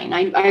online.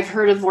 I've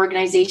heard of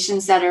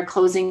organizations that are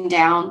closing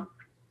down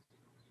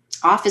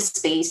office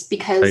space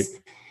because,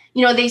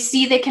 they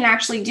see they can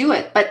actually do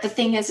it. But the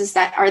thing is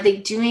that are they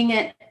doing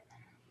it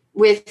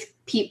with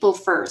people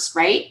first,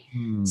 right?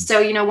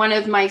 So, one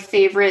of my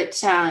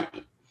favorite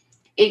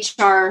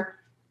HR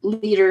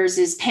leaders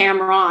is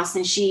Pam Ross,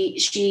 and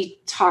she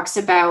talks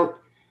about,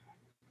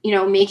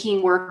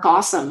 making work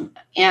awesome.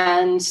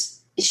 And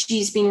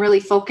she's been really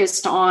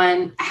focused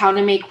on how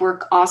to make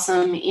work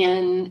awesome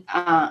in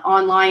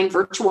online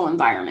virtual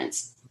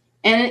environments.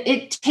 And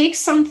it takes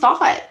some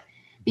thought,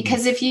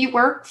 because if you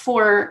work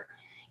for,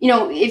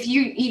 if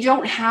you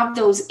don't have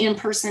those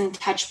in-person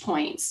touch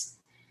points,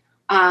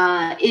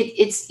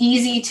 it's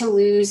easy to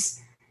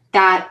lose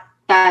that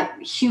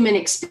human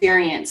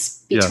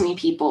experience between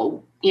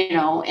people,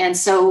 and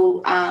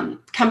so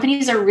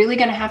companies are really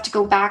going to have to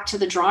go back to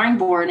the drawing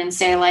board and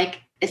say,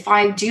 like, if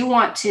I do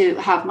want to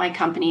have my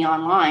company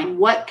online,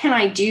 what can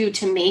I do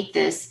to make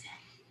this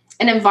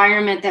an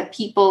environment that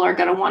people are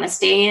going to want to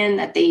stay in,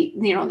 that they,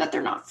 that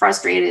they're not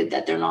frustrated,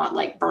 that they're not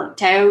like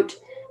burnt out,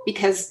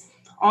 because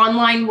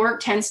online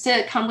work tends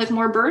to come with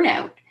more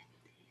burnout.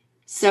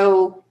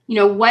 So,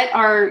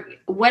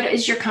 what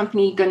is your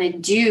company going to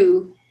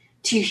do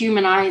to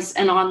humanize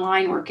an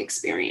online work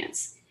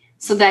experience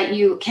so that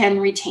you can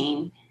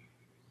retain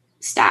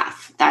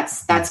staff?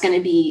 That's going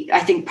to be, I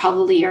think,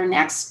 probably our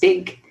next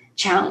big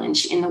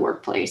challenge in the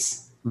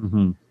workplace.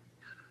 Mm-hmm.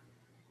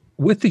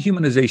 With the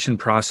humanization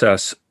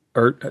process,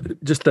 or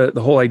just the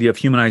whole idea of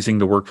humanizing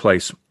the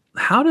workplace,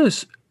 how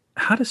does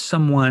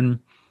someone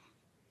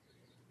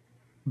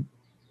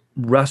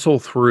wrestle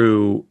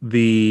through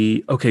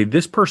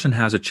this person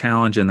has a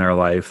challenge in their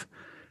life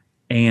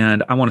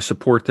and I want to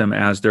support them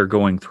as they're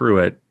going through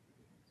it,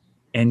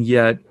 and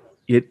yet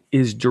it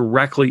is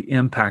directly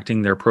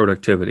impacting their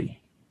productivity?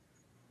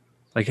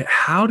 Like,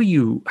 how do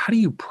you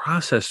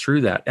process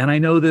through that? And I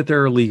know that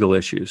there are legal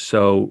issues,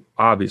 so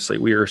obviously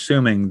we are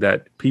assuming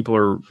that people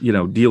are,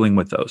 dealing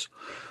with those.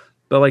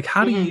 But like,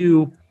 how do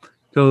you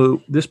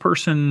go, this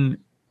person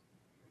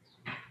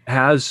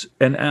has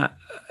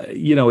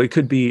it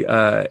could be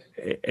a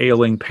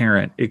ailing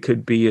parent, it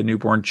could be a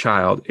newborn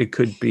child, it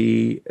could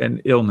be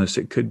an illness,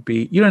 it could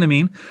be, you know what I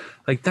mean?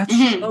 Like, that's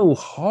so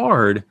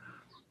hard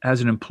as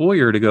an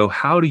employer to go,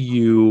 how do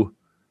you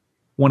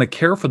want to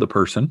care for the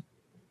person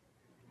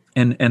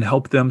and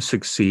help them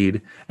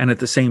succeed, and at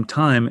the same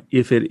time,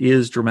 if it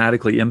is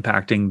dramatically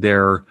impacting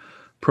their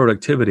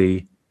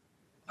productivity,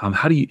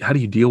 how do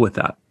you deal with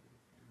that?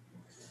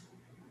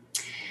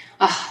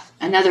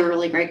 Another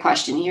really great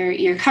question.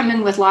 You're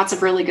coming with lots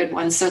of really good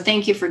ones, so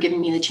thank you for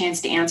giving me the chance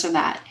to answer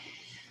that.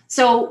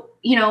 So,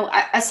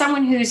 as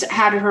someone who's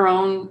had her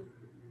own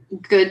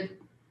good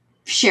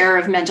share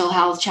of mental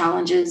health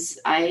challenges,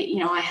 I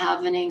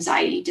have an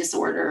anxiety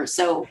disorder.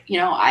 So,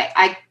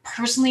 I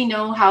personally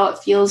know how it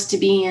feels to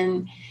be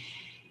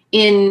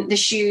in the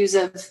shoes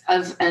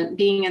of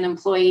being an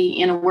employee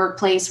in a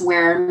workplace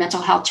where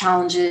mental health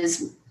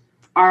challenges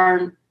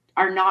are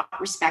not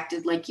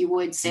respected, like you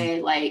would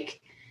say, like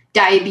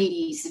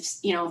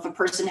diabetes. If a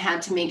person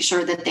had to make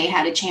sure that they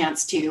had a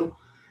chance to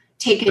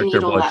take a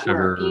needle at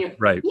work,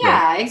 right?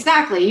 Yeah,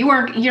 exactly.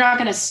 You're not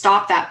going to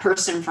stop that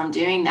person from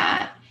doing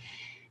that,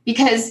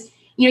 because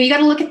you got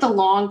to look at the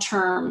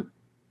long-term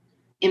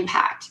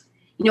impact,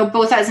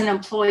 both as an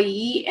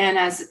employee and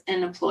as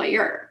an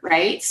employer,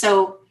 right?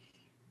 So,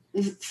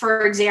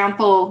 for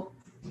example,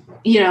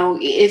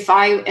 if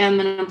I am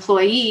an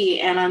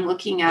employee and I'm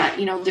looking at,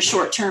 the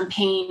short-term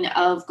pain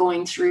of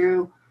going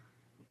through,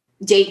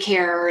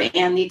 daycare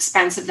and the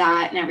expense of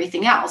that and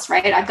everything else,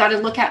 right? I've got to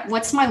look at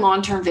what's my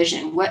long-term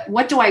vision.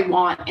 What do I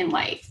want in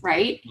life,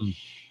 right? Mm.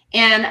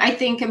 And I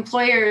think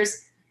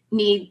employers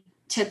need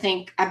to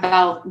think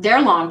about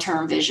their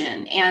long-term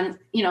vision. And,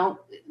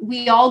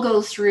 we all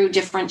go through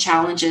different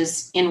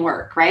challenges in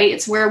work, right?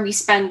 It's where we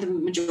spend the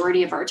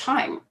majority of our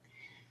time.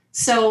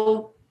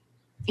 So,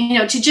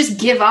 to just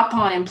give up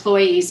on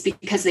employees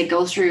because they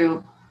go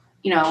through,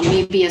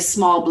 maybe a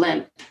small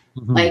blimp,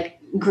 mm-hmm. like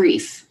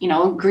grief.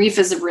 Grief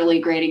is a really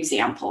great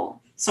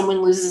example.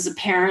 Someone loses a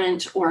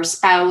parent or a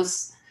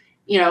spouse,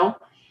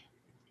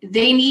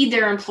 they need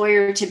their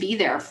employer to be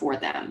there for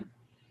them.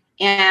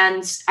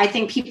 And I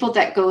think people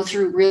that go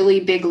through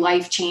really big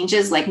life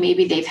changes, like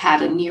maybe they've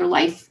had a near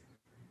life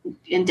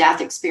and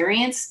death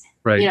experience,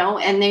 right.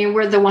 And they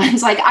were the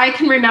ones, like, I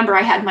can remember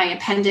I had my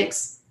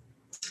appendix,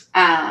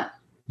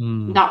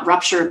 not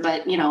rupture,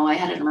 but, I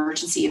had an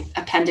emergency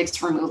appendix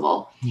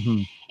removal.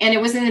 Mm-hmm. And it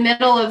was in the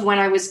middle of when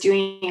I was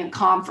doing a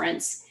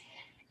conference.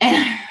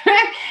 And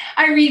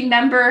I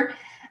remember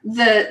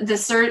not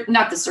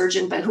the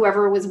surgeon, but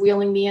whoever was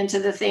wheeling me into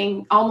the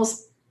thing,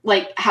 almost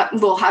like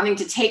having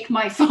to take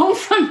my phone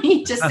from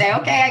me to say,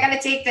 okay, I got to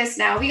take this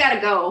now. We got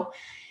to go.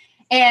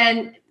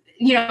 And,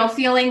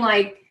 feeling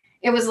like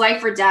it was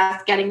life or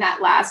death, getting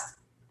that last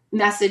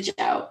message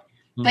out.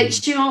 Mm-hmm.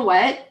 But you know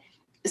what?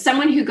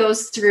 Someone who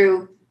goes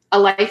through a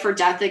life or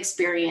death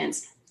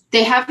experience,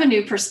 they have a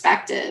new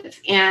perspective,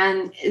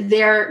 and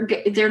they're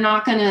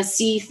not going to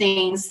see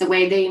things the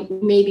way they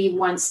maybe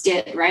once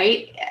did,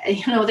 right?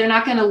 They're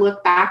not going to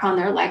look back on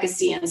their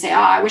legacy and say, oh,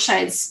 I wish I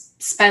had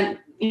spent,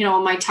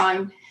 my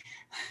time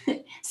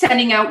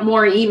sending out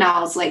more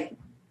emails. Like,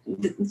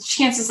 the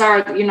chances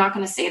are you're not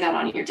going to say that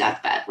on your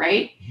deathbed,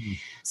 right? Mm-hmm.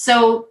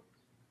 So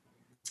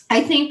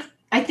I think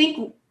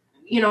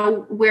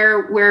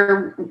where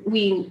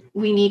we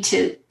need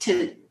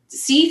to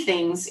see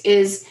things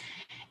is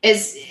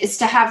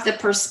to have the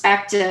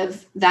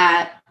perspective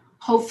that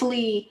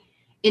hopefully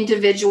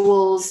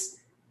individuals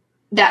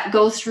that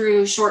go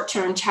through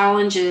short-term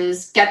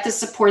challenges get the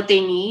support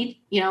they need,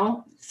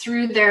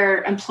 through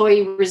their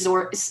employee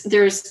resource.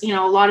 There's, a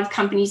lot of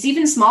companies,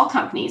 even small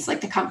companies,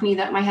 like the company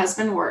that my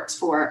husband works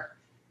for,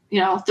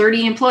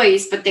 30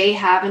 employees, but they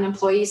have an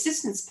employee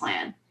assistance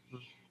plan.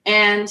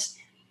 And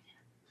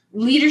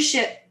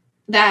leadership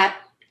that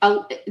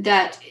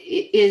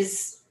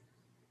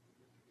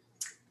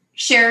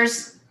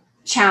shares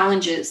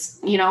challenges,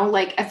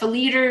 like if a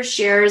leader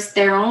shares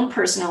their own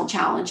personal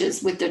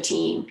challenges with their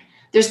team,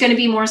 there's going to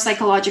be more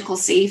psychological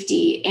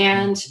safety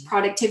and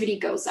productivity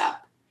goes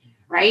up,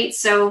 right?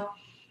 So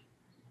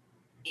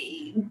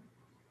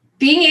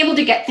being able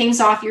to get things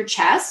off your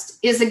chest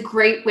is a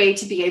great way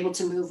to be able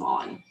to move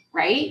on,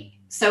 right?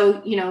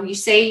 So, you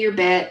say your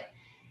bit,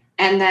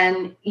 and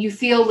then you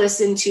feel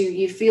listened to,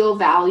 you feel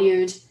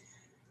valued,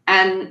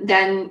 and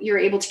then you're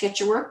able to get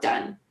your work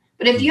done.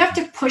 But if you have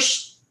to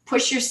push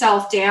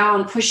yourself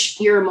down, push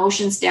your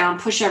emotions down,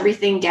 push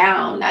everything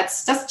down,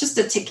 that's just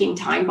a ticking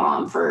time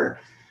bomb for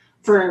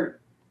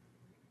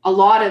a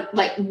lot of,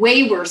 like,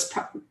 way worse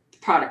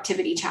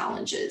productivity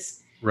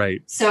challenges.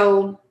 Right.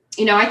 So,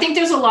 I think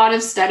there's a lot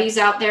of studies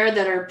out there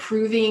that are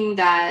proving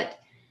that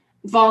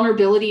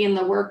vulnerability in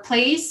the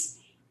workplace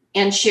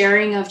and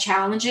sharing of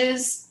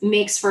challenges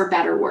makes for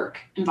better work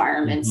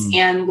environments, mm-hmm.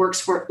 and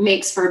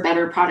makes for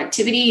better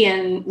productivity,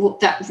 and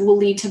that will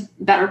lead to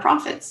better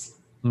profits.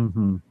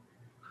 Mm-hmm.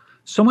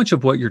 So much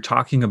of what you're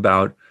talking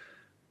about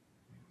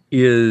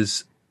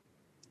is,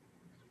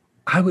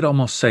 I would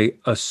almost say,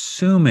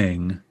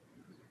 assuming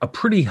a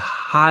pretty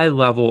high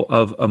level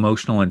of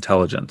emotional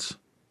intelligence.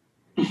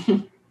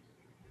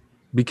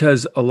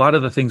 Because a lot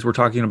of the things we're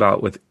talking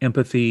about with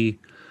empathy,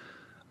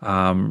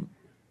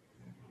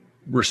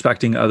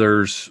 respecting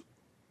others,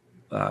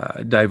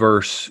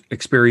 diverse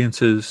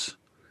experiences,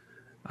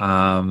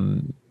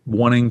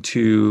 wanting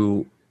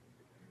to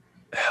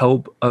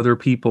help other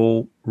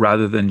people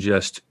rather than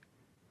just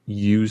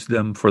use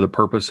them for the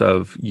purpose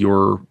of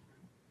your,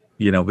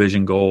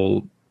 vision,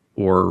 goal,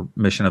 or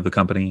mission of the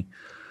company.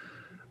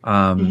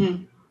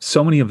 Mm-hmm.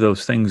 So many of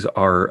those things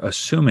are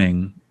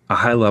assuming a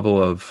high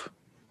level of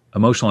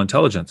emotional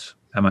intelligence.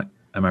 Am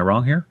I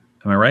wrong here?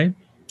 Am I right?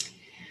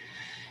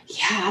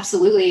 Yeah,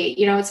 absolutely.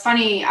 It's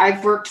funny.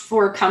 I've worked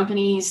for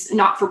companies,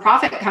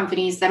 not-for-profit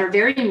companies, that are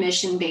very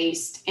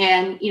mission-based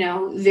and,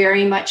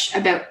 very much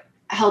about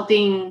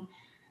helping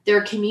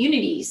their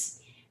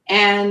communities.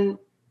 And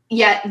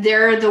yet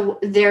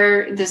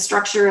the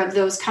structure of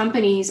those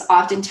companies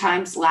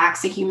oftentimes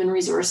lacks a human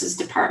resources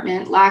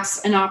department,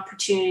 lacks an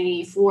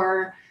opportunity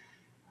for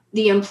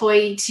the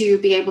employee to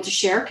be able to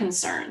share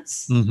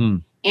concerns. Mm-hmm.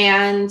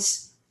 And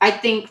I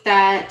think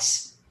that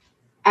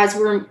as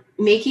we're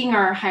making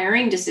our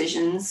hiring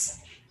decisions,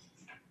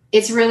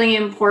 it's really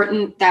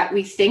important that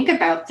we think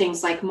about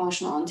things like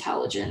emotional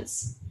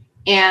intelligence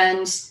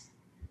and,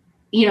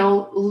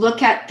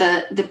 look at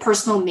the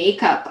personal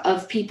makeup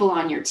of people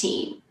on your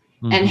team,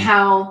 mm-hmm. and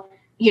how,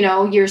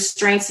 your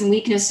strengths and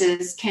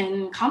weaknesses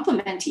can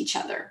complement each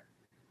other.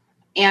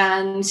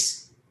 And,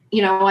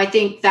 I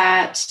think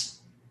that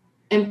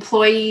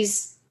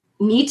employees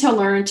need to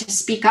learn to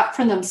speak up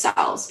for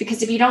themselves,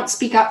 because if you don't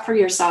speak up for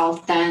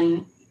yourself,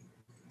 then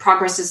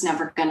progress is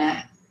never going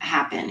to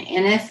happen.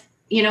 And if,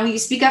 you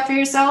speak up for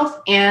yourself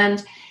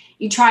and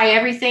you try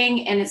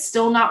everything and it's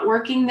still not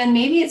working, then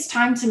maybe it's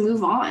time to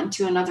move on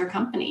to another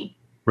company.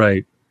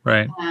 Right.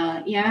 Right.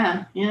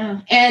 Yeah.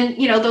 And,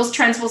 those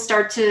trends will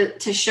start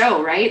to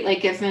show, right?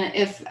 Like if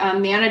a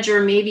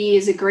manager maybe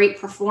is a great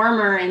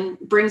performer and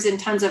brings in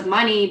tons of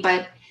money,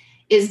 but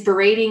is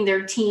berating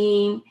their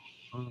team,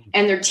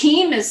 and their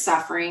team is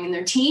suffering and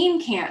their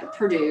team can't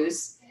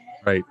produce.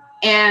 Right.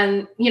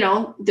 And,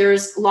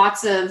 there's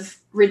lots of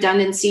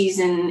redundancies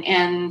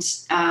and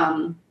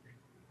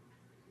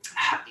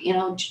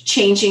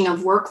changing of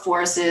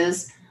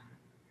workforces.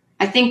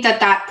 I think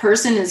that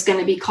person is going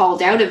to be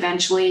called out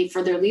eventually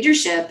for their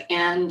leadership.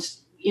 And,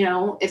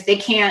 if they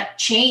can't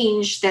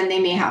change, then they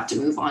may have to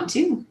move on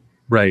too.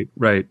 Right.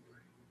 Right.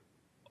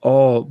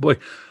 Oh boy.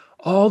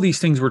 All these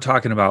things we're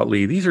talking about,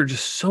 Lee, these are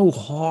just so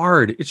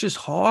hard. It's just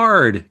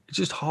hard. It's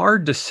just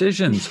hard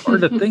decisions.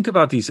 Hard to think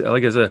about these,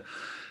 like as a,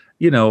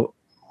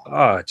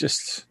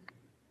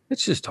 it's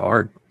just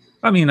hard.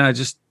 I mean,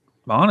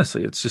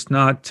 honestly, it's just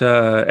not,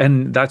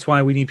 and that's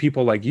why we need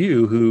people like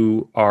you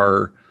who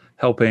are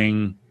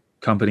helping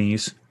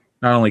companies,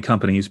 not only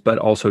companies, but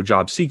also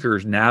job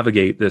seekers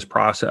navigate this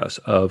process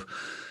of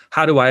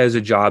how do I, as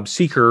a job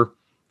seeker,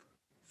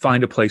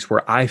 find a place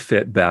where I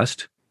fit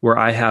best, where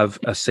I have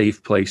a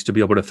safe place to be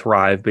able to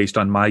thrive based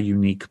on my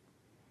unique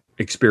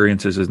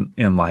experiences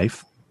in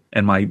life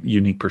and my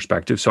unique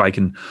perspective. So I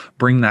can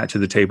bring that to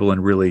the table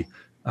and really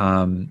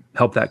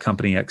help that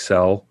company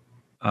excel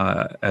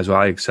as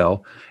I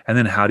excel. And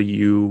then how do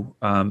you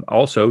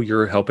also,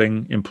 you're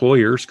helping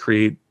employers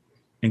create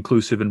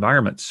inclusive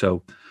environments.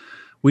 So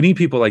we need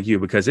people like you,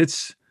 because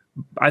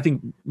I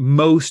think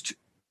most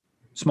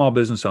small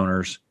business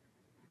owners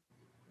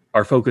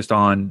are focused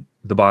on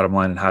the bottom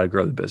line and how to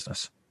grow the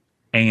business.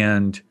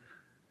 And,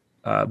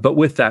 but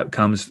with that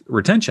comes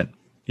retention.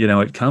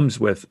 It comes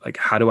with like,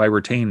 how do I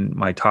retain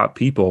my top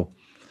people?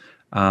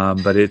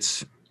 But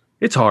it's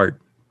hard.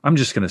 I'm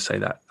just going to say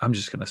that. I'm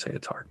just going to say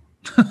it's hard.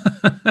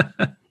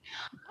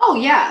 Oh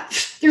yeah.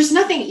 There's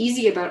nothing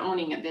easy about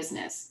owning a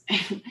business,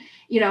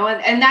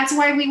 and that's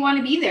why we want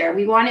to be there.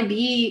 We want to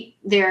be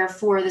there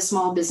for the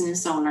small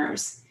business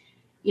owners.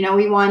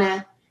 We want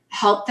to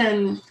help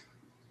them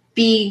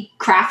be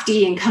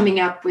crafty and coming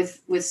up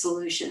with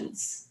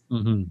solutions.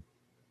 Mm-hmm.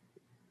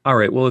 All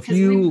right. Well, if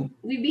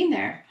we've been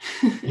there,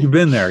 you've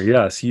been there.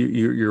 Yes.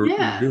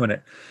 You're doing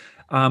it.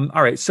 All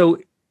right. So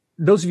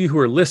those of you who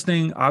are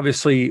listening,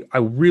 obviously, I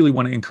really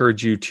want to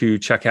encourage you to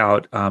check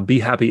out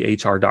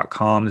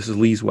BeHappyHR.com. This is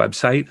Lee's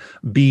website,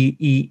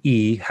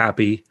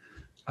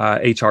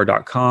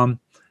 BeeHappyHR.com.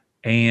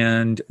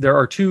 And there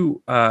are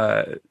two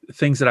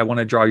things that I want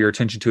to draw your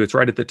attention to. It's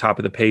right at the top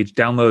of the page.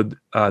 Download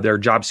their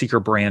job seeker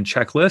brand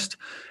checklist.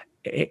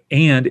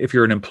 And if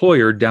you're an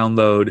employer,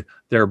 download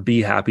their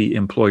Be Happy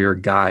Employer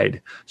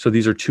Guide. So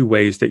these are two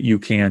ways that you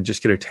can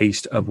just get a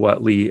taste of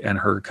what Lee and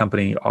her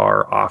company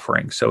are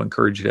offering. So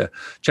encourage you to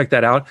check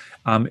that out.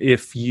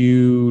 If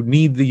you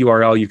need the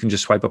URL, you can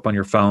just swipe up on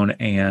your phone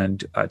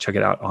and check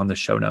it out on the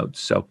show notes.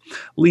 So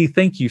Lee,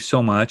 thank you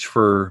so much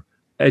for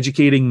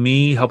educating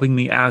me, helping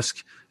me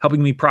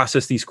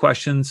process these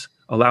questions,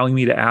 allowing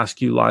me to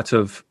ask you lots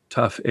of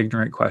tough,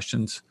 ignorant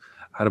questions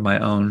out of my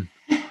own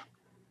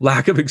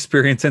lack of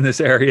experience in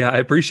this area. I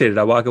appreciate it.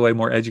 I walk away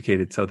more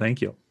educated. So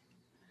thank you.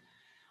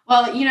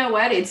 Well, you know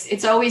what?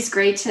 It's always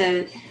great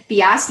to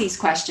be asked these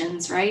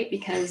questions, right?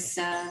 Because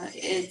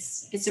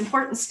it's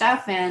important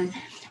stuff, and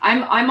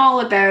I'm all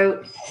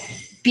about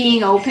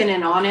being open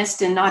and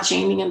honest and not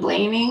shaming and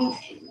blaming,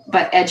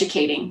 but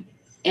educating.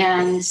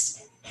 And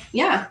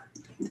yeah,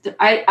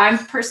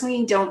 I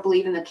personally don't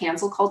believe in the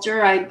cancel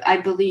culture. I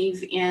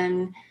believe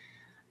in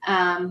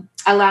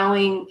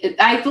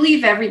I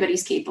believe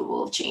everybody's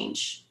capable of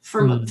change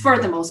for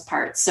the most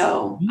part.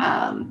 So,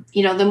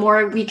 the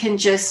more we can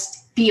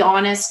just be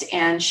honest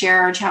and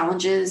share our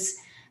challenges,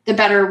 the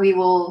better we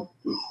will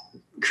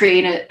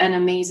create an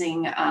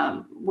amazing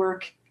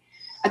work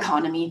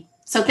economy.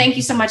 So thank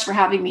you so much for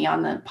having me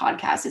on the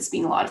podcast. It's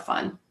been a lot of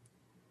fun.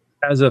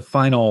 As a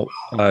final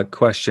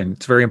question,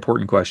 it's a very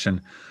important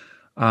question.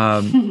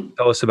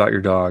 Tell us about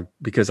your dog,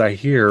 because I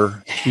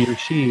hear he or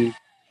she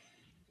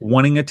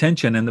wanting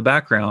attention in the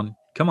background.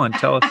 Come on,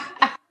 tell us.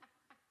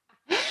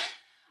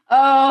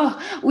 Oh,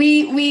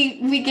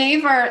 we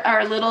gave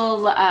our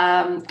little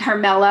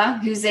Carmela,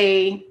 who's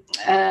a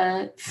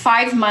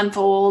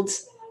 5-month-old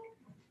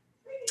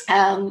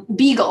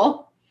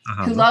beagle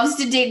who loves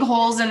to dig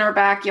holes in our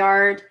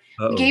backyard.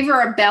 We gave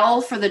her a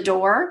bell for the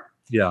door.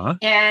 Yeah.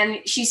 And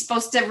she's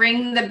supposed to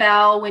ring the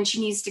bell when she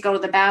needs to go to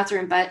the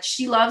bathroom, but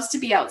she loves to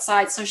be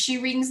outside. So she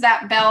rings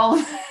that bell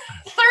 30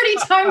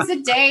 times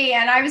a day.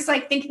 And I was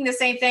like thinking the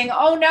same thing.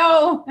 Oh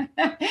no,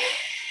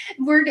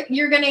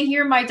 you're going to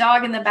hear my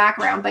dog in the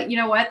background, but you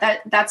know what?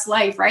 That's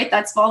life, right?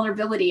 That's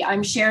vulnerability.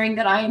 I'm sharing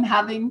that I am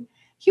having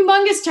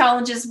humongous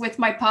challenges with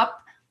my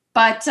pup,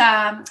 but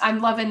I'm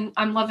loving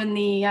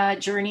the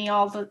journey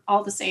all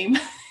the same.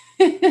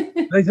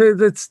 Like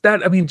that's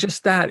that. I mean,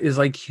 just that is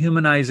like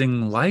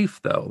humanizing life,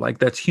 though. Like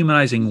that's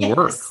humanizing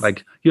work. Yes.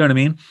 Like, you know what I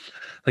mean?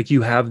 Like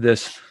you have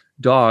this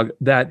dog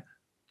that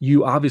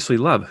you obviously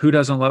love. Who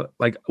doesn't love?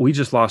 Like we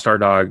just lost our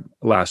dog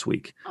last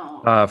week,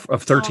 Oh, of I'm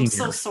 13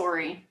 so years.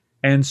 sorry.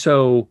 And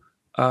so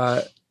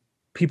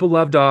people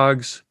love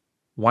dogs.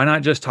 Why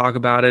not just talk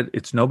about it?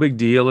 It's no big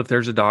deal if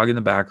there's a dog in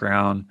the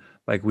background.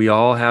 Like we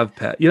all have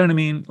pets. You know what I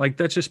mean? Like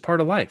that's just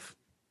part of life.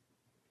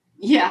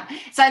 Yeah.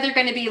 It's either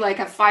going to be like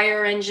a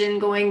fire engine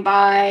going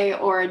by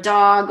or a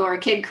dog or a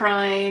kid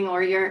crying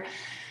or your,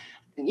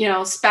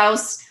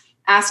 spouse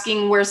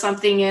asking where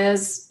something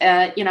is.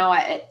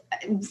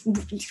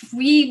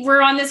 We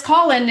were on this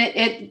call and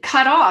it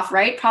cut off,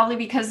 right? Probably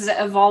because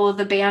of all of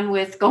the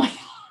bandwidth going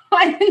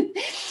on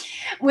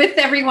with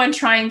everyone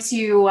trying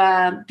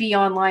to be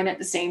online at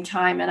the same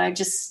time. And I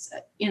just,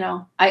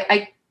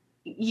 I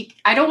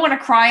don't want to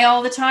cry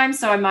all the time,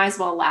 so I might as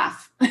well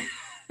laugh.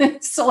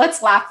 So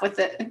let's laugh with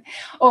it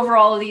over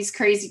all of these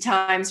crazy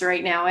times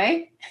right now,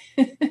 eh?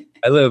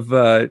 I live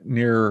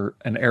near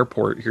an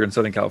airport here in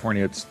Southern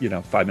California. It's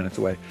 5 minutes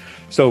away,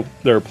 so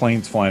there are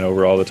planes flying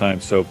over all the time.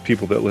 So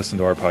people that listen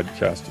to our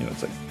podcast,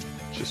 it's like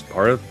just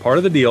part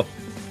of the deal.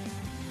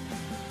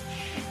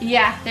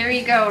 Yeah, there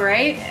you go.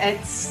 Right?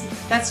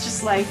 That's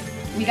just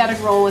life. We got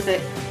to roll with it.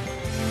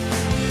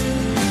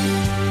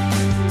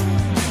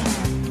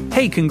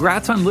 Hey,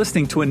 congrats on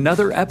listening to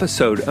another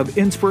episode of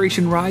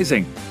Inspiration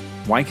Rising.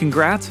 Why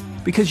congrats?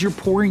 Because you're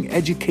pouring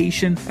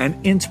education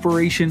and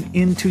inspiration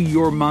into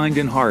your mind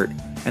and heart.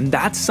 And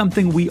that's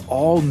something we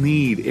all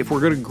need if we're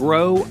going to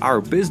grow our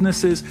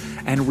businesses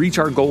and reach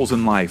our goals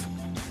in life.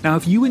 Now,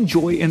 if you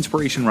enjoy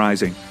Inspiration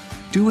Rising,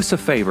 do us a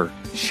favor,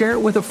 share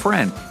it with a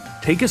friend.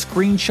 Take a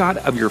screenshot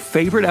of your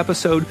favorite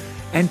episode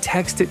and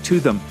text it to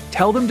them.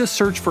 Tell them to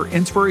search for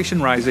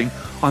Inspiration Rising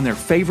on their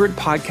favorite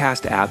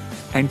podcast app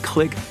and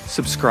click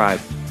subscribe.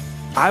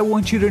 I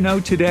want you to know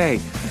today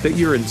that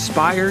you're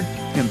inspired,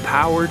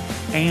 empowered,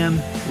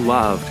 and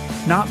loved.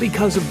 Not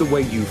because of the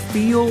way you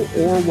feel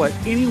or what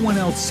anyone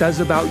else says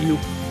about you,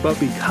 but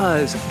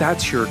because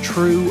that's your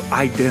true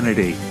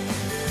identity.